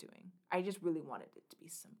what I was doing. I just really wanted it to be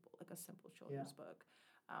simple, like a simple children's book.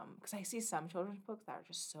 Because I see some children's books that are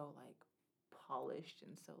just so like polished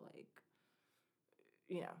and so like,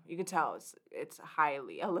 you can tell it's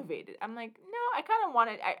highly elevated. I'm like, no, I kind of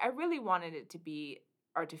wanted, I really wanted it to be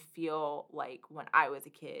or to feel like when I was a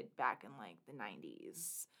kid back in like the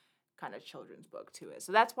 90s kind of children's book to it.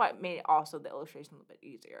 So that's why it made also the illustration a little bit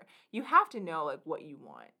easier. You have to know like what you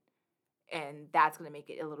want, and that's going to make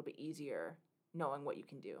it a little bit easier knowing what you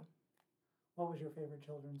can do. What was your favorite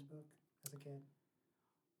children's book as a kid?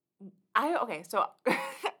 Okay, so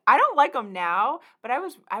I don't like them now, but I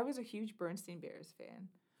was a huge Bernstein Bears fan.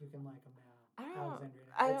 You can like them now,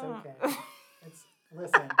 Alexandrina. It's okay.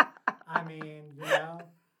 Listen. I mean,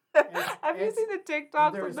 Have you seen the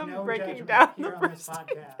TikToks of them breaking down here on this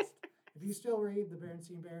podcast? If you still read the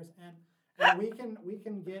Bernstein Bears, and we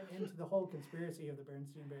can get into the whole conspiracy of the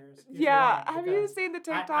Bernstein Bears. Yeah, have you seen the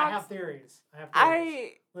TikToks? I have theories.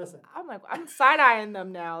 Listen. I'm like, I'm side-eyeing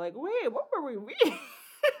them now. Like, wait, what were we reading?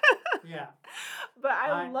 Yeah. But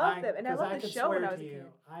I love them, and I love the show when I was a kid.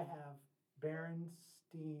 I have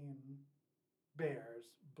Berenstein Bears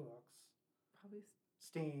books. Probably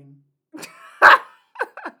Steen.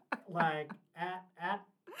 Like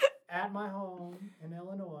at my home in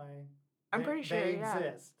Illinois. I'm pretty sure they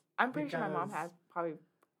exist. I'm pretty sure my mom has probably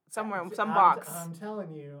somewhere in some box. I'm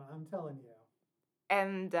telling you.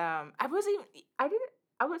 And I would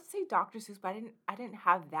say Dr. Seuss, but I didn't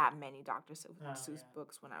have that many Dr. Seuss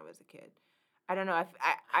books when I was a kid. I don't know if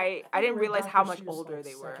I didn't realize how much older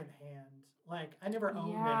they were. Secondhand. Like I never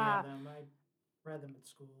owned many of them. I read them at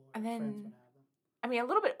school. And then friends would have them. I mean, a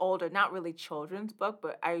little bit older, not really children's book,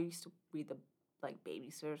 but I used to read the like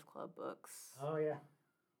Babysitter's Club books. Oh yeah,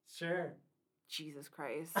 sure. Jesus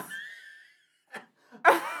Christ.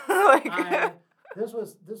 like, This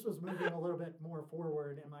was moving a little bit more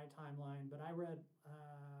forward in my timeline, but I read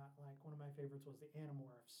like one of my favorites was the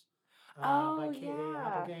Animorphs by oh K.A. yeah,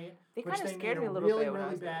 Applegate, they which kind of they made scared a me a little really bit when I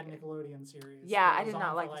really was a little bad kid. Nickelodeon series. Yeah, It I was did on not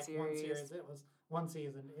for like the like one series. series. It was 1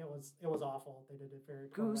 season. It was awful. They did it very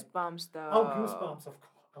poorly. Goosebumps Oh, though. Goosebumps,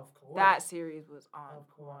 of That course, series was on of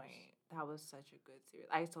course. point. That was such a good series.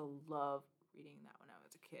 I used to love reading that when I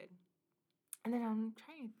was a kid. And then I'm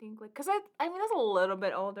trying to think, like, cause I mean that's a little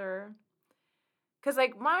bit older. Cause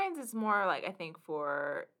like mine's is more like I think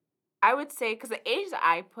for, I would say, cause the age that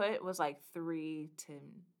I put was like 3 to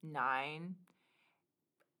 9.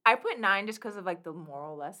 I put 9 just because of like the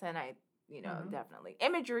moral lesson. Mm-hmm. Definitely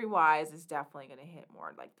imagery wise is definitely gonna hit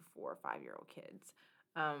more like the 4 or 5 year old kids.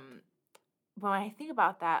 Um, but when I think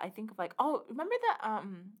about that, I think of like, oh, remember the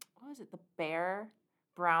what was it? The bear,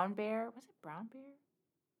 brown bear. Was it brown bear?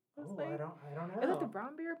 It was Oh, like, I don't is it the know.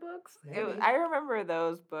 brown bear books? Maybe. I remember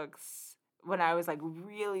those books when I was like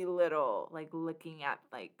really little, like looking at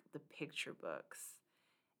like the picture books.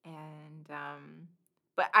 And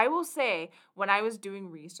but I will say when I was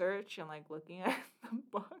doing research and like looking at the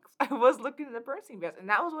books, I was looking at the Bernstein Bears, and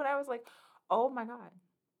that was when I was like, "Oh my god,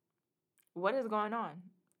 what is going on?"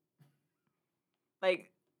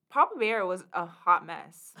 Like Papa Bear was a hot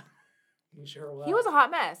mess. He sure He was was. a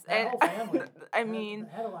hot mess, That and whole family I mean,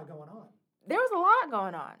 had a lot going on. there was a lot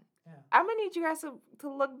going on. Yeah. I'm gonna need you guys to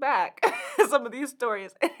look back at some of these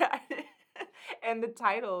stories and the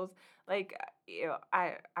titles. Like,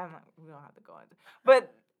 I'm not, we don't have to go into,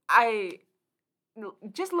 but I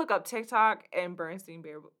just look up TikTok and Bernstein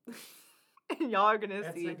Bear, and y'all are gonna It's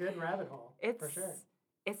a see good rabbit hole it's for sure.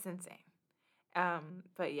 it's insane.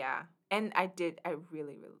 But yeah, and I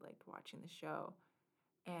really really liked watching the show,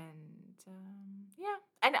 and yeah,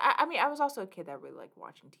 and I mean I was also a kid that really liked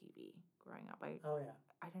watching TV growing up. Oh yeah.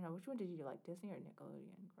 I don't know, which one did you like, Disney or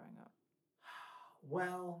Nickelodeon growing up?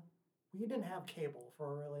 Well, we didn't have cable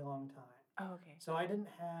for a really long time. Oh, okay. So I didn't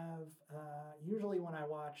have, usually when I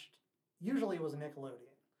watched, usually it was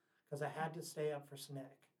Nickelodeon because I had to stay up for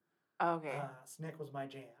Snick. Okay. Snick was my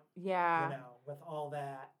jam, Yeah. with all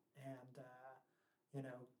that and, you know,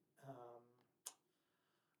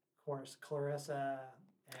 of course, Clarissa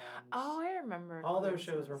and Oh, I remember. all those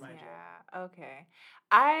shows were Clarissa's. my jam. Yeah. Okay.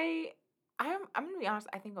 I'm gonna be honest.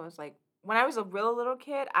 I think I was like when I was a real little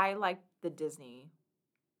kid, I liked the Disney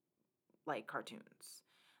like cartoons,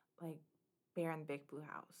 like Bear in the Big Blue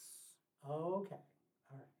House, Okay.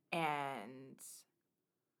 All right. and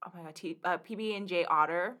oh my god, PB and J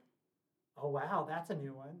Otter. Oh, wow. That's a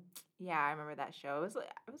new one. Yeah, I remember that show. It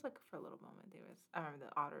was like for a little moment. I remember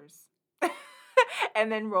the otters,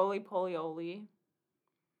 and then Roly Poly Oly.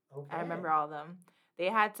 I Okay. remember all of them. They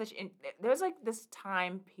had there was like this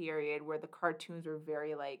time period where the cartoons were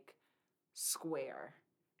very like square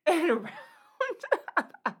and round.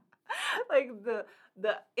 Like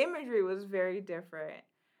the imagery was very different.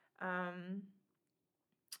 Um,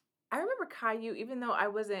 I remember Caillou, even though I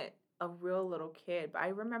wasn't a real little kid, but I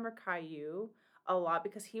remember Caillou a lot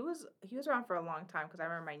because he was around for a long time. Because I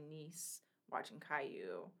remember my niece watching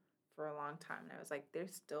Caillou for a long time, and I was like, they're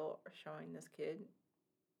still showing this kid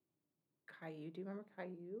Caillou. Do you remember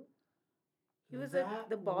Caillou? He was That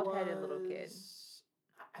the bald headed little kid.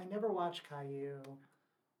 I never watched Caillou.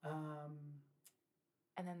 Um,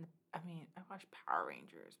 And then I mean, I watched Power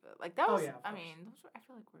Rangers, but like that oh was yeah, of I course. mean, those were, I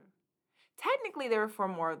feel like were technically they were for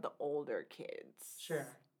more of the older kids. Sure.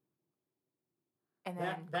 And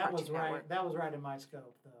then that was Cartoon right. Network. That was right in my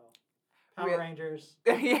scope though. Power Really? Rangers.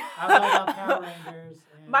 Yeah. I was all about Power Rangers.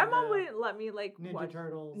 And, My mom wouldn't let me like Ninja watch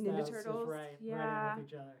Turtles. Ninja That was Turtles. right Yeah. in with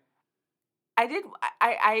each other. I did.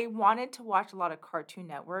 I wanted to watch a lot of Cartoon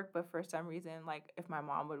Network, but for some reason, like if my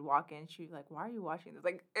mom would walk in, she'd be like, "Why are you watching this?"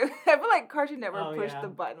 Like I feel like Cartoon Network pushed the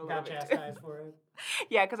button a little Got bit. chastised for it.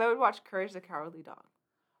 Yeah, because I would watch Courage the Cowardly Dog.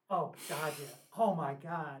 Oh God, yeah. Oh my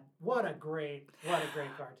God, what a great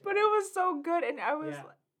cartoon. But it was so good, and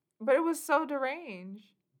but it was so deranged.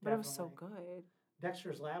 But it was so Definitely. good.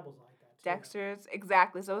 Dexter's Lab was like that too. Dexter's,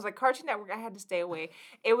 exactly. So it was like Cartoon Network. I had to stay away.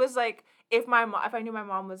 It was like if I knew my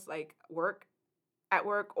mom was like at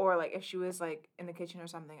work, or like if she was like in the kitchen or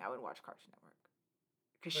something, I would watch Cartoon Network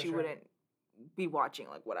because she wouldn't be watching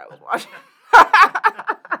like what I was watching.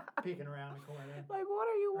 Peeking around the corner. Like, what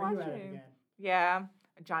are you watching? You at it again? Yeah,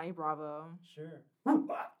 Johnny Bravo. Sure.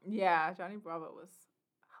 Yeah, Johnny Bravo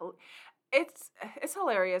was. It's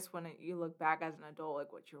hilarious when you look back as an adult,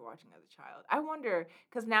 like what you're watching as a child. I wonder,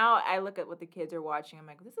 because now I look at what the kids are watching, I'm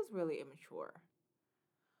like, this is really immature.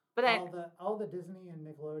 But then all the Disney and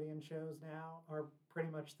Nickelodeon shows now are pretty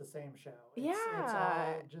much the same show. It's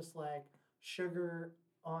yeah, all just like sugar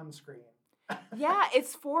on screen. Yeah,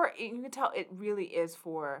 it's for, you can tell it really is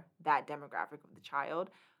for that demographic of the child.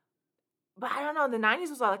 But I don't know, the 90s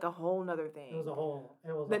was like a whole nother thing.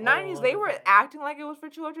 The 90s, they were acting like it was for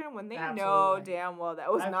children when they know damn well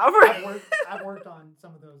that was not for. I've worked on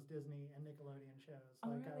some of those Disney and Nickelodeon shows. Oh,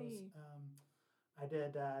 Like really? I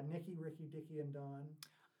did Nicky, Ricky, Dicky, and Dawn.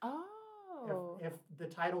 Oh. If the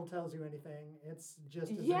title tells you anything, it's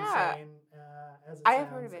just as Yeah. insane as it I sounds.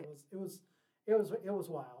 have heard of it. It was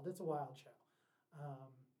wild. It's a wild show.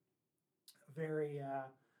 Very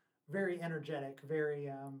very energetic. Very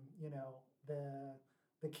you know,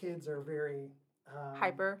 the kids are very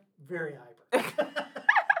Hyper. Very hyper.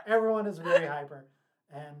 Everyone is very hyper.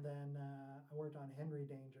 And then I worked on Henry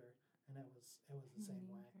Danger, and it was the same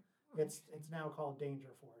way. It's now called Danger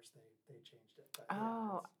Force. They changed it. But,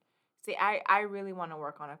 oh, see, I really want to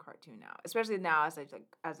work on a cartoon now, especially now as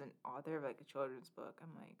as an author of like a children's book.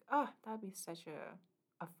 I'm like, oh, that'd be such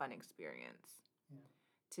a fun experience. Yeah.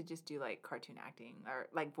 To just do like cartoon acting or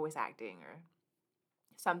like voice acting or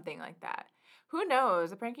something like that. Who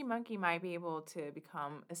knows? The Pranky Monkey might be able to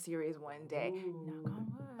become a series one day. Ooh. Knock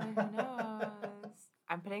on wood. Who knows?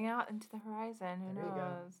 I'm putting it out into the horizon. Who There knows?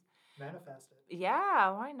 you go. Manifest it.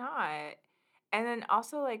 Yeah, why not? And then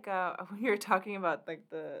also like when you were talking about like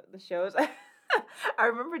the shows, I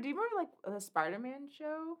remember. Do you remember like the Spider-Man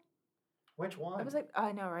show? Which one? It was like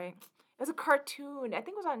I know, right? It was a cartoon. I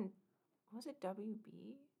think it was on. Was it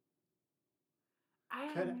WB?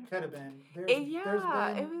 Could have been. There's it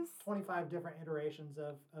been was 25 different iterations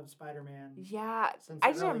of Spider-Man. Yeah, since I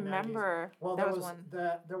the just early remember. 90s. Well, there there was was one.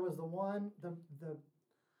 there was the one the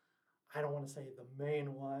I don't want to say the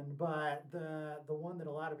main one, but the one that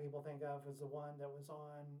a lot of people think of is the one that was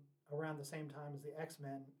on around the same time as the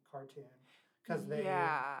X-Men cartoon, because they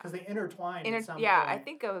intertwined at some point. I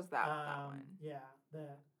think it was that one. Yeah,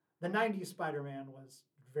 the 90s Spider-Man was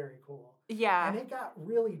very cool. Yeah, and it got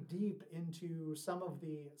really deep into some of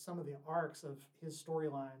the arcs of his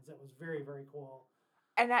storylines. That was very, very cool.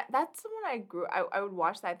 And that's the one I grew. I would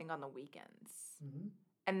watch that, I think, on the weekends. Mm-hmm.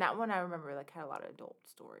 And that one I remember like had a lot of adult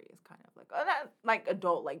stories, kind of like not like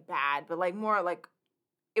adult like bad, but like more like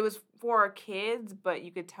it was for kids, but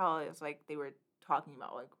you could tell it was like they were talking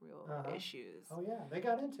about like real issues. Oh yeah, they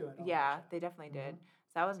got into it. Yeah, they definitely did.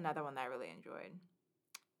 So that was another one that I really enjoyed.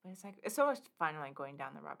 But it's like it's so much fun like going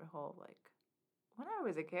down the rabbit hole. Like when I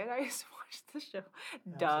was a kid, I used to watch the show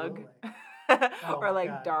Doug or like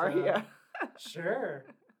God, Daria. Sure.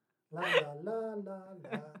 La la la la la.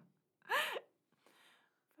 Yeah.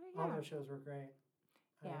 All those shows were great.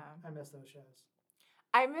 Yeah. I miss those shows.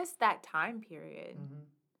 I miss that time period. Mm-hmm.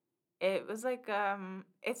 It was like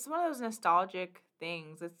it's one of those nostalgic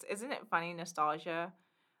things. Isn't it funny, nostalgia?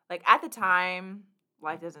 Like at the time,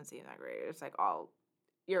 life doesn't seem that great. It's like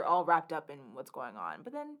you're all wrapped up in what's going on.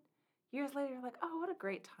 But then years later you're like, oh, what a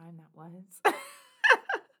great time that was.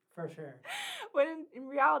 For sure. When in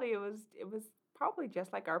reality it was probably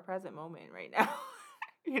just like our present moment right now.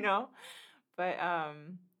 You know? But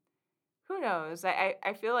who knows?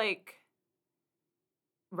 I feel like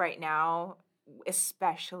right now,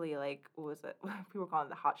 especially like what was it? People call it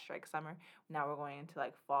the hot strike summer. Now we're going into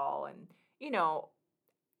like fall, and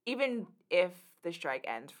even if the strike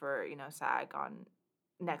ends for SAG on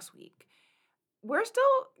next week, it's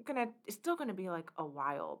still gonna be like a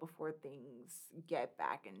while before things get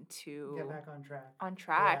back on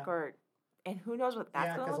track, yeah. And who knows what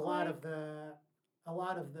that's gonna look like. Because a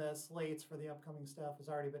lot of the slates for the upcoming stuff has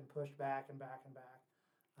already been pushed back and back and back.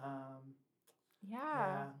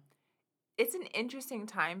 Yeah. It's an interesting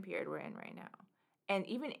time period we're in right now. And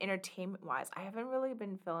even entertainment-wise, I haven't really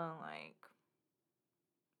been feeling like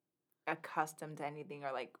accustomed to anything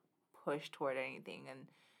or like pushed toward anything. And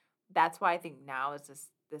that's why I think now is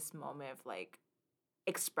this moment of like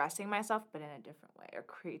expressing myself but in a different way, or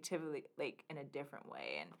creatively like in a different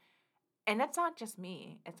way. And that's not just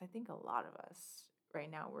me. It's I think a lot of us right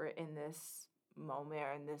now, we're in this moment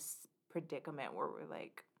or in this predicament where we're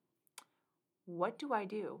like, what do I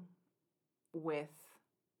do with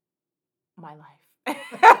my life?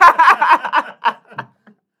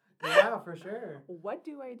 Yeah, for sure. What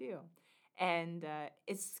do I do? And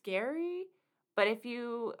it's scary, but if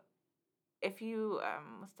you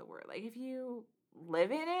what's the word? Like if you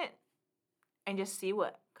live in it and just see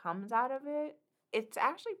what comes out of it, it's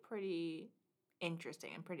actually pretty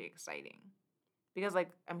interesting and pretty exciting. Because like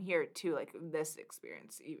I'm here too, like this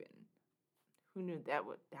experience even. Who knew that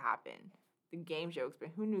would happen? The game show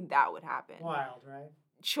experience. Who knew that would happen? Wild, right?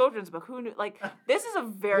 Children's book. Who knew? Like this is a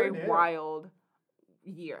very wild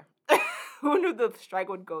year. Who knew the strike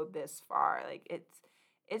would go this far? Like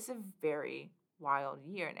it's a very wild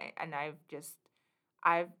year, and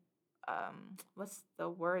I've what's the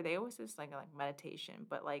word? They always just like meditation,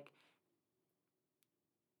 but like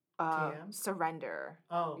TM? surrender.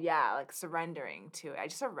 Oh. Yeah, like surrendering to it. I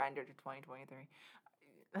just surrendered to 2023.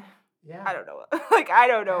 Yeah. I don't know. Like I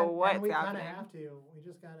don't know and what's we kind happening. of have to. We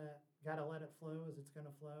just gotta let it flow as it's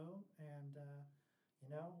gonna flow. And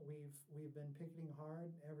we've been picketing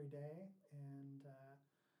hard every day, and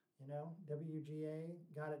WGA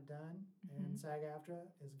got it done, and SAG-AFTRA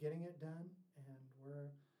is getting it done,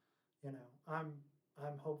 and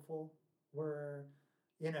I'm hopeful. We're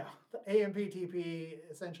the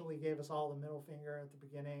AMPTP essentially gave us all the middle finger at the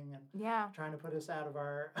beginning and trying to put us out of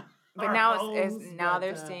our but our now homes,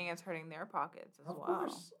 they're seeing it's hurting their pockets as well.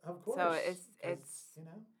 Of course. So it's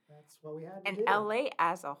that's what we had to do. And LA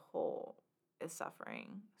as a whole is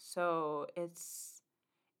suffering. So it's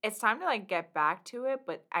time to like get back to it,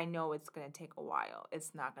 but I know it's going to take a while.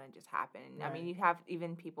 It's not going to just happen. Right. I mean, you have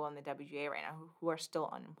even people in the WGA right now who are still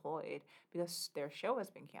unemployed because their show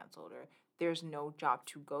has been canceled or there's no job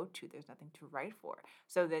to go to. There's nothing to write for.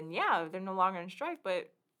 So then, they're no longer in strike,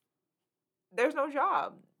 but there's no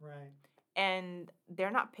job. Right. And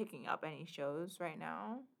they're not picking up any shows right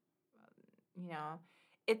now.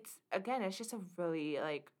 It's just a really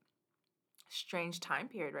like strange time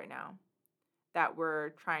period right now that we're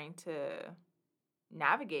trying to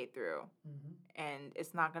navigate through. And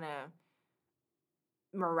it's not going to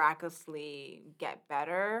miraculously get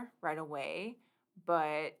better right away,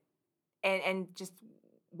 but and just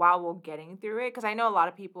while we're getting through it, because I know a lot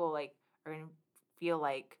of people like are going to feel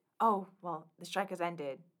like, oh, well, the strike has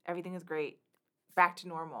ended, everything is great, back to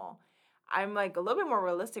normal. I'm like a little bit more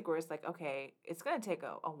realistic where it's like, okay, it's going to take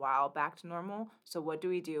a while back to normal. So what do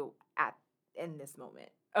we do in this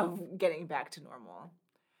moment of getting back to normal?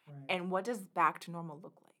 Right. And what does back to normal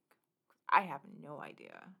look like? I have no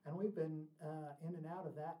idea. And we've been in and out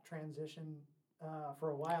of that transition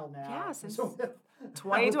for a while now. Yeah, since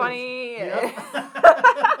 2020.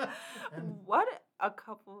 What a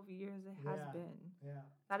couple of years it has been. Yeah.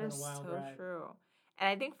 That is so ride. True. And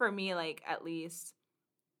I think for me, like, at least,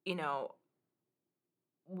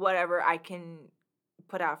 whatever I can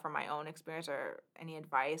put out from my own experience or any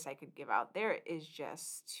advice I could give out there is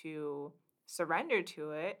just to surrender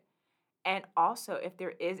to it. And also, if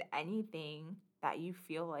there is anything that you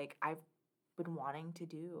feel like I've been wanting to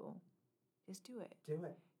do, just do it. Do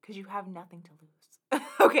it. Because you have nothing to lose.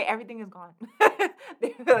 Okay, everything is gone.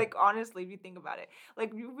 Like, honestly, if you think about it,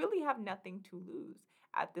 like, you really have nothing to lose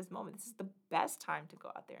at this moment. This is the best time to go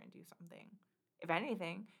out there and do something, if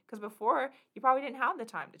anything. Because before, you probably didn't have the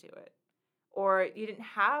time to do it. Or you didn't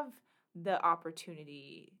have the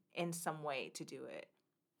opportunity in some way to do it.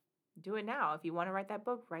 Do it now. If you want to write that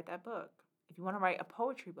book, write that book. If you want to write a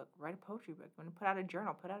poetry book, write a poetry book. If you want to put out a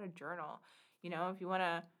journal, put out a journal. If you want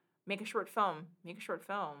to make a short film, make a short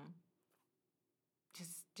film.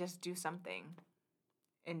 Just do something.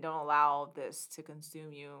 And don't allow this to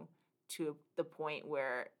consume you to the point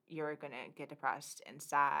where you're going to get depressed and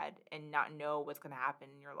sad and not know what's going to happen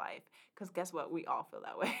in your life. Because guess what? We all feel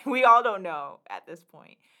that way. We all don't know at this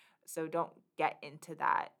point. So don't get into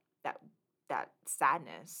that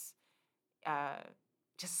sadness.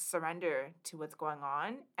 Just surrender to what's going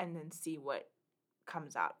on and then see what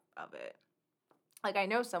comes out of it. Like, I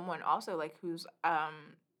know someone also, like, who's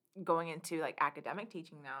going into, like, academic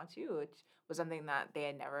teaching now, too, which was something that they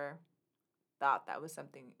had never thought that was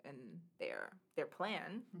something in their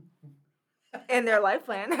plan, in their life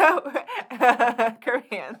plan. Curve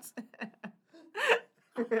hands.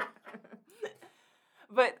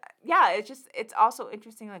 But, yeah, it's also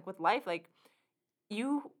interesting, like, with life, like,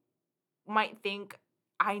 you might think,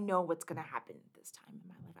 I know what's going to happen this time in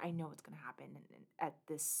my life. I know what's going to happen at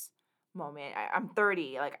this moment. I'm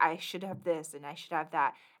 30. Like, I should have this and I should have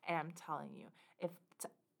that. And I'm telling you, if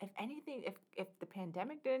anything, if the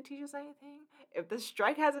pandemic didn't teach us anything, if the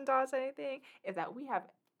strike hasn't taught us anything, is that we have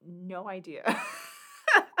no idea.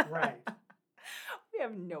 Right. We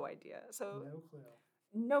have no idea. So no clue.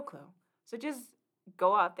 No clue. So just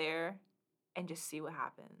go out there and just see what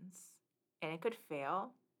happens. And it could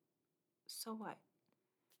fail. So what?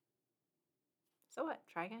 So what?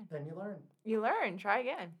 Try again. Then you learn. You learn. Try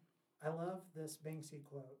again. I love this Banksy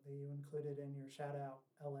quote that you included in your Shout Out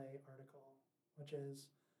LA article, which is,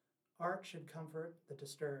 art should comfort the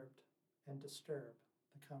disturbed and disturb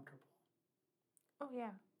the comfortable. Oh, yeah.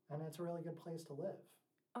 And it's a really good place to live.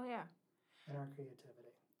 Oh, yeah. In our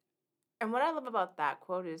creativity. And what I love about that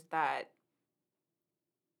quote is that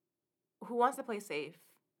who wants to play safe?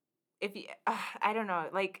 If you, I don't know,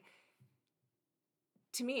 like,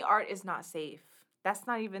 to me, art is not safe. That's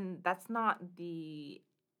not the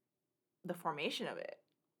formation of it,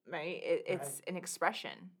 right? It's right. An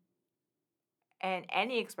expression. And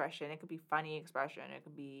any expression, it could be funny expression, it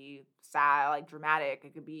could be sad, like dramatic,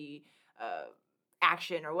 it could be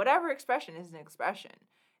action or whatever expression is an expression.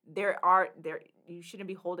 There you shouldn't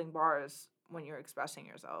be holding bars when you're expressing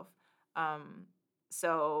yourself. Um,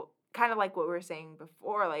 so kind of like what we were saying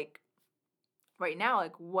before, like right now,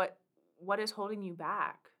 like what is holding you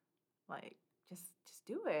back? Like just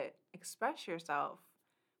do it. Express yourself.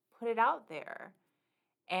 Put it out there.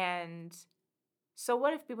 And so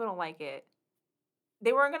what if people don't like it?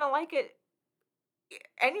 They weren't gonna like it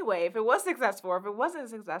anyway, if it was successful or if it wasn't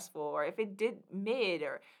successful or if it did mid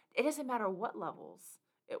or it doesn't matter what levels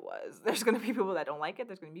it was. There's gonna be people that don't like it.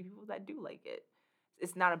 There's gonna be people that do like it.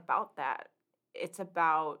 It's not about that. It's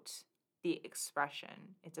about the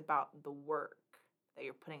expression. It's about the work that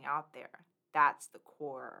you're putting out there. That's the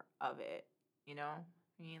core of it. You know?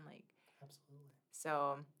 I mean, like, Absolutely.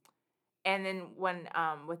 so and then when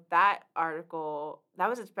with that article, that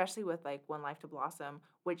was especially with like One Life to Blossom,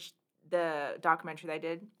 which the documentary that I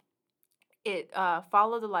did, it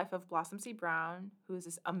followed the life of Blossom C. Brown, who is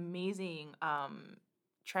this amazing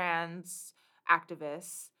trans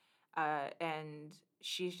activist, and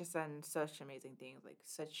she's just done such amazing things, like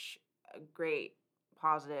such a great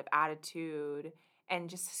positive attitude, and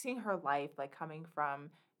just seeing her life, like coming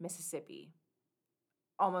from Mississippi,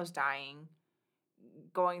 almost dying,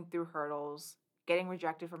 going through hurdles, getting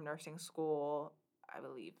rejected from nursing school, I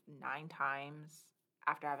believe 9 times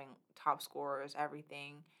after having top scores,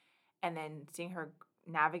 everything, and then seeing her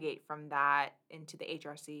navigate from that into the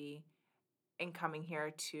HRC and coming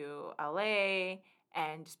here to LA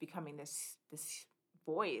and just becoming this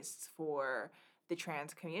voice for the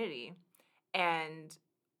trans community. And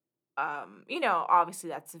obviously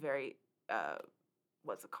that's a very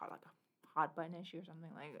what's it called, like a hot button issue or something,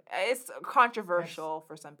 like it's controversial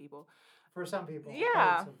for some people. For some people, but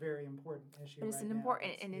Yeah, it's a very important issue but it's right an now.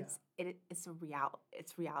 important, and it's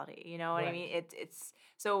reality. You know what I mean? It's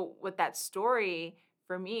so with that story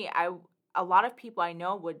for me, a lot of people I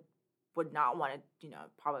know would not want to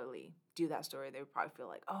probably do that story. They would probably feel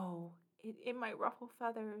like, oh, it might ruffle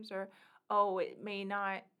feathers, or oh, it may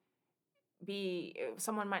not be,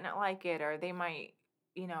 someone might not like it, or they might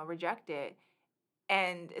reject it.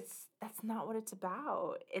 And that's not what it's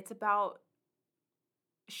about. It's about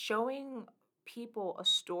showing people a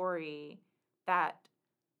story that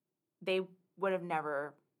they would have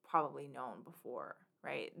never probably known before,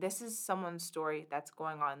 right? This is someone's story that's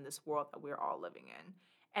going on in this world that we're all living in.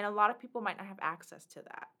 And a lot of people might not have access to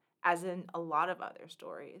that, as in a lot of other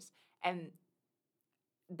stories. And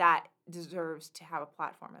that deserves to have a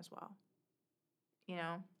platform as well, you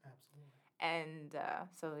know? Absolutely. And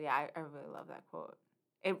so, yeah, I really love that quote.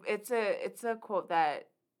 It's a quote that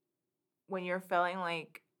when you're feeling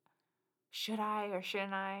like, should I or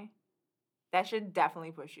shouldn't I? That should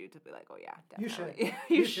definitely push you to be like, oh yeah, definitely.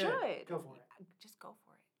 You should. Go for it. Just go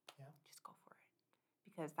for it. Yeah. Just go for it.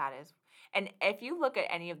 Because that is, and if you look at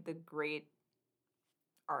any of the great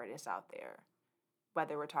artists out there,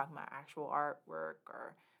 whether we're talking about actual artwork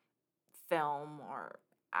or film or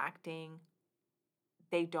acting,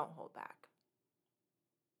 they don't hold back.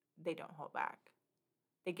 They don't hold back.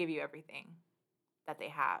 They give you everything that they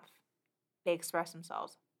have. They express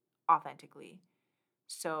themselves authentically.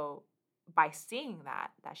 So by seeing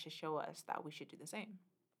that, that should show us that we should do the same.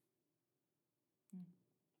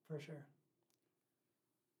 For sure.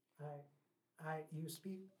 You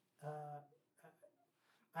speak.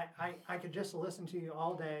 I could just listen to you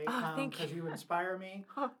all day because you inspire me.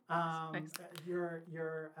 Nice. You're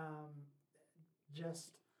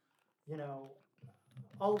just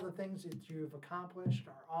all of the things that you've accomplished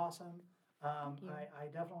are awesome. I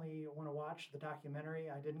definitely want to watch the documentary.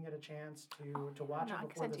 I didn't get a chance to watch it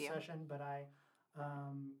before the session, but I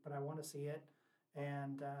want to see it.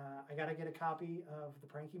 And I gotta get a copy of The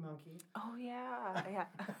Pranky Monkey. Oh yeah.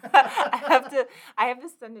 I have to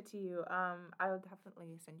send it to you. I will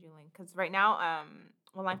definitely send you a link because right now,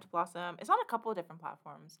 One Life to Blossom, it's on a couple of different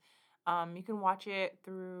platforms. You can watch it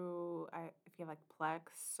through if you have like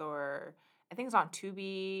Plex, or I think it's on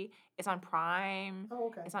Tubi. It's on Prime. Oh,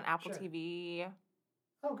 okay. It's on Apple TV.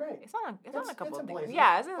 Oh, great. It's on a couple of things. Places.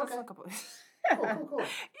 Yeah, it's on a couple. Cool.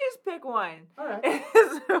 You just pick one. All right.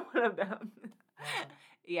 It's one of them. Awesome.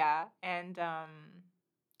 Yeah, and I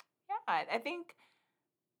think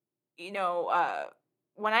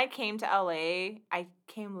when I came to LA, I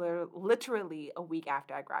came literally a week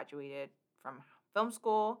after I graduated from film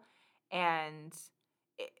school, and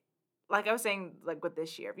like I was saying, like with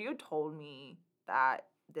this year, if you had told me that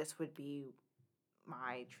this would be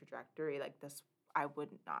my trajectory, like this, I would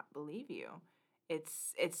not believe you.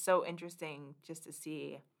 It's so interesting just to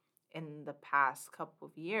see in the past couple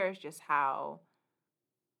of years just how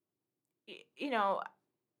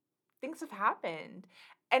things have happened.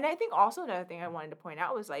 And I think also another thing I wanted to point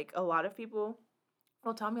out was like a lot of people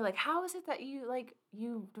will tell me like, how is it that you like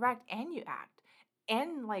you direct and you act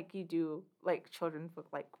and like you do like children's book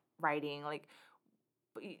like writing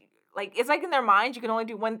but like it's like in their minds you can only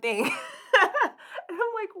do one thing. And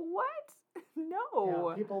I'm like, what? Yeah,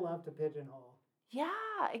 No. people love to pigeonhole. Yeah,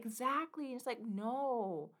 exactly. It's like,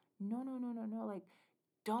 no, no, no, no, no, no. Like,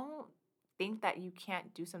 don't think that you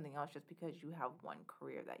can't do something else just because you have one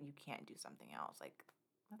career that you can't do something else. Like,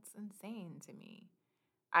 that's insane to me.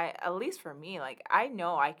 At least for me, like, I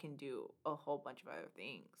know I can do a whole bunch of other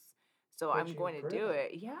things. So Which I'm you've going to do proven.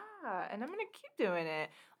 it. Yeah. And I'm going to keep doing it.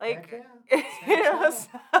 Heck Like, yeah. Same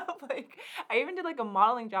so, like, I even did like a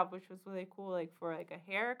modeling job, which was really cool, like, for like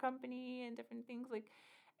a hair company and different things. Like,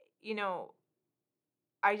 you know,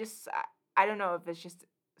 I don't know if it's just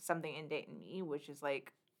something innate in me, which is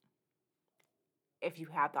like if you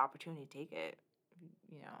have the opportunity, take it,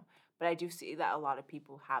 you know. But I do see that a lot of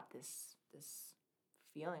people have this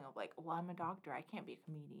feeling of like, well, I'm a doctor, I can't be a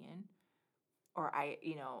comedian, or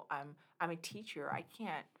I'm a teacher, I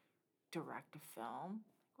can't direct a film.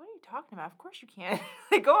 What are you talking about? Of course you can.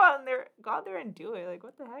 Like go out there and do it. Like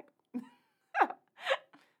what the heck?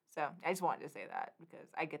 So I just wanted to say that because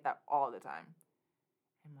I get that all the time.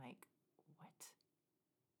 I'm like, what?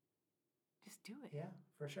 Just do it. Yeah,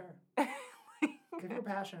 for sure. If you're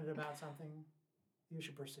passionate about something, you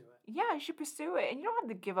should pursue it. Yeah, you should pursue it. And you don't have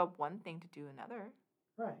to give up one thing to do another.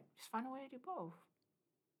 Right. Just find a way to do both.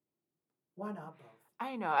 Why not both?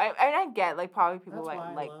 I know. I get like probably people That's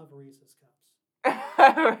why like I love Reese's cups.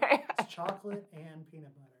 right. It's chocolate and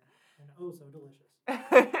peanut butter, and oh so delicious.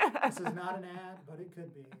 This is not an ad, but it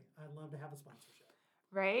could be. I'd love to have a sponsorship.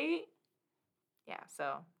 Right? Yeah,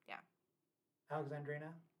 so yeah.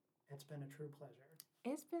 Alexandrina, it's been a true pleasure.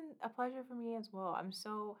 It's been a pleasure for me as well. I'm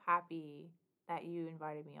so happy that you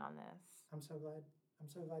invited me on this. I'm so glad. I'm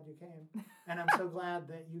so glad you came, and I'm so glad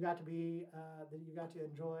that you got to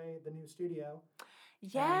enjoy the new studio.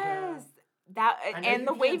 Yes, And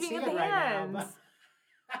the waving of the hands.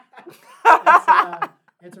 Right now,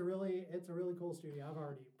 it's a really cool studio. I've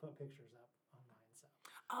already put pictures up online, so.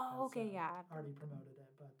 Oh, okay, yeah. Already promoted it,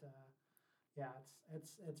 but yeah,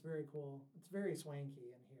 it's very cool. It's very swanky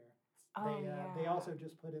in here. They also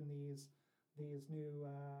just put in these new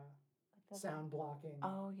sound blocking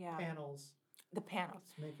panels. The panels.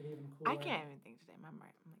 To make it even cooler. I can't even think today. I'm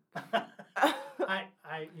like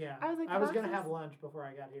I was gonna have lunch before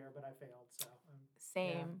I got here, but I failed. So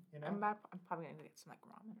same. Yeah, you know? I'm probably gonna get some like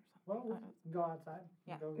ramen or something. Well, we can go outside.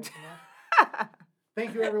 Yeah. Go get some lunch.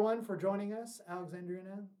 Thank you everyone for joining us.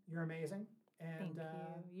 Alexandrina, you're amazing. And thank you.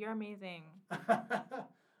 You're amazing.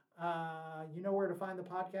 You know where to find the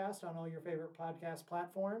podcast on all your favorite podcast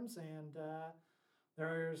platforms, and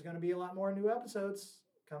there's going to be a lot more new episodes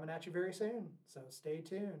coming at you very soon. So stay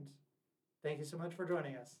tuned. Thank you so much for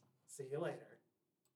joining us. See you later.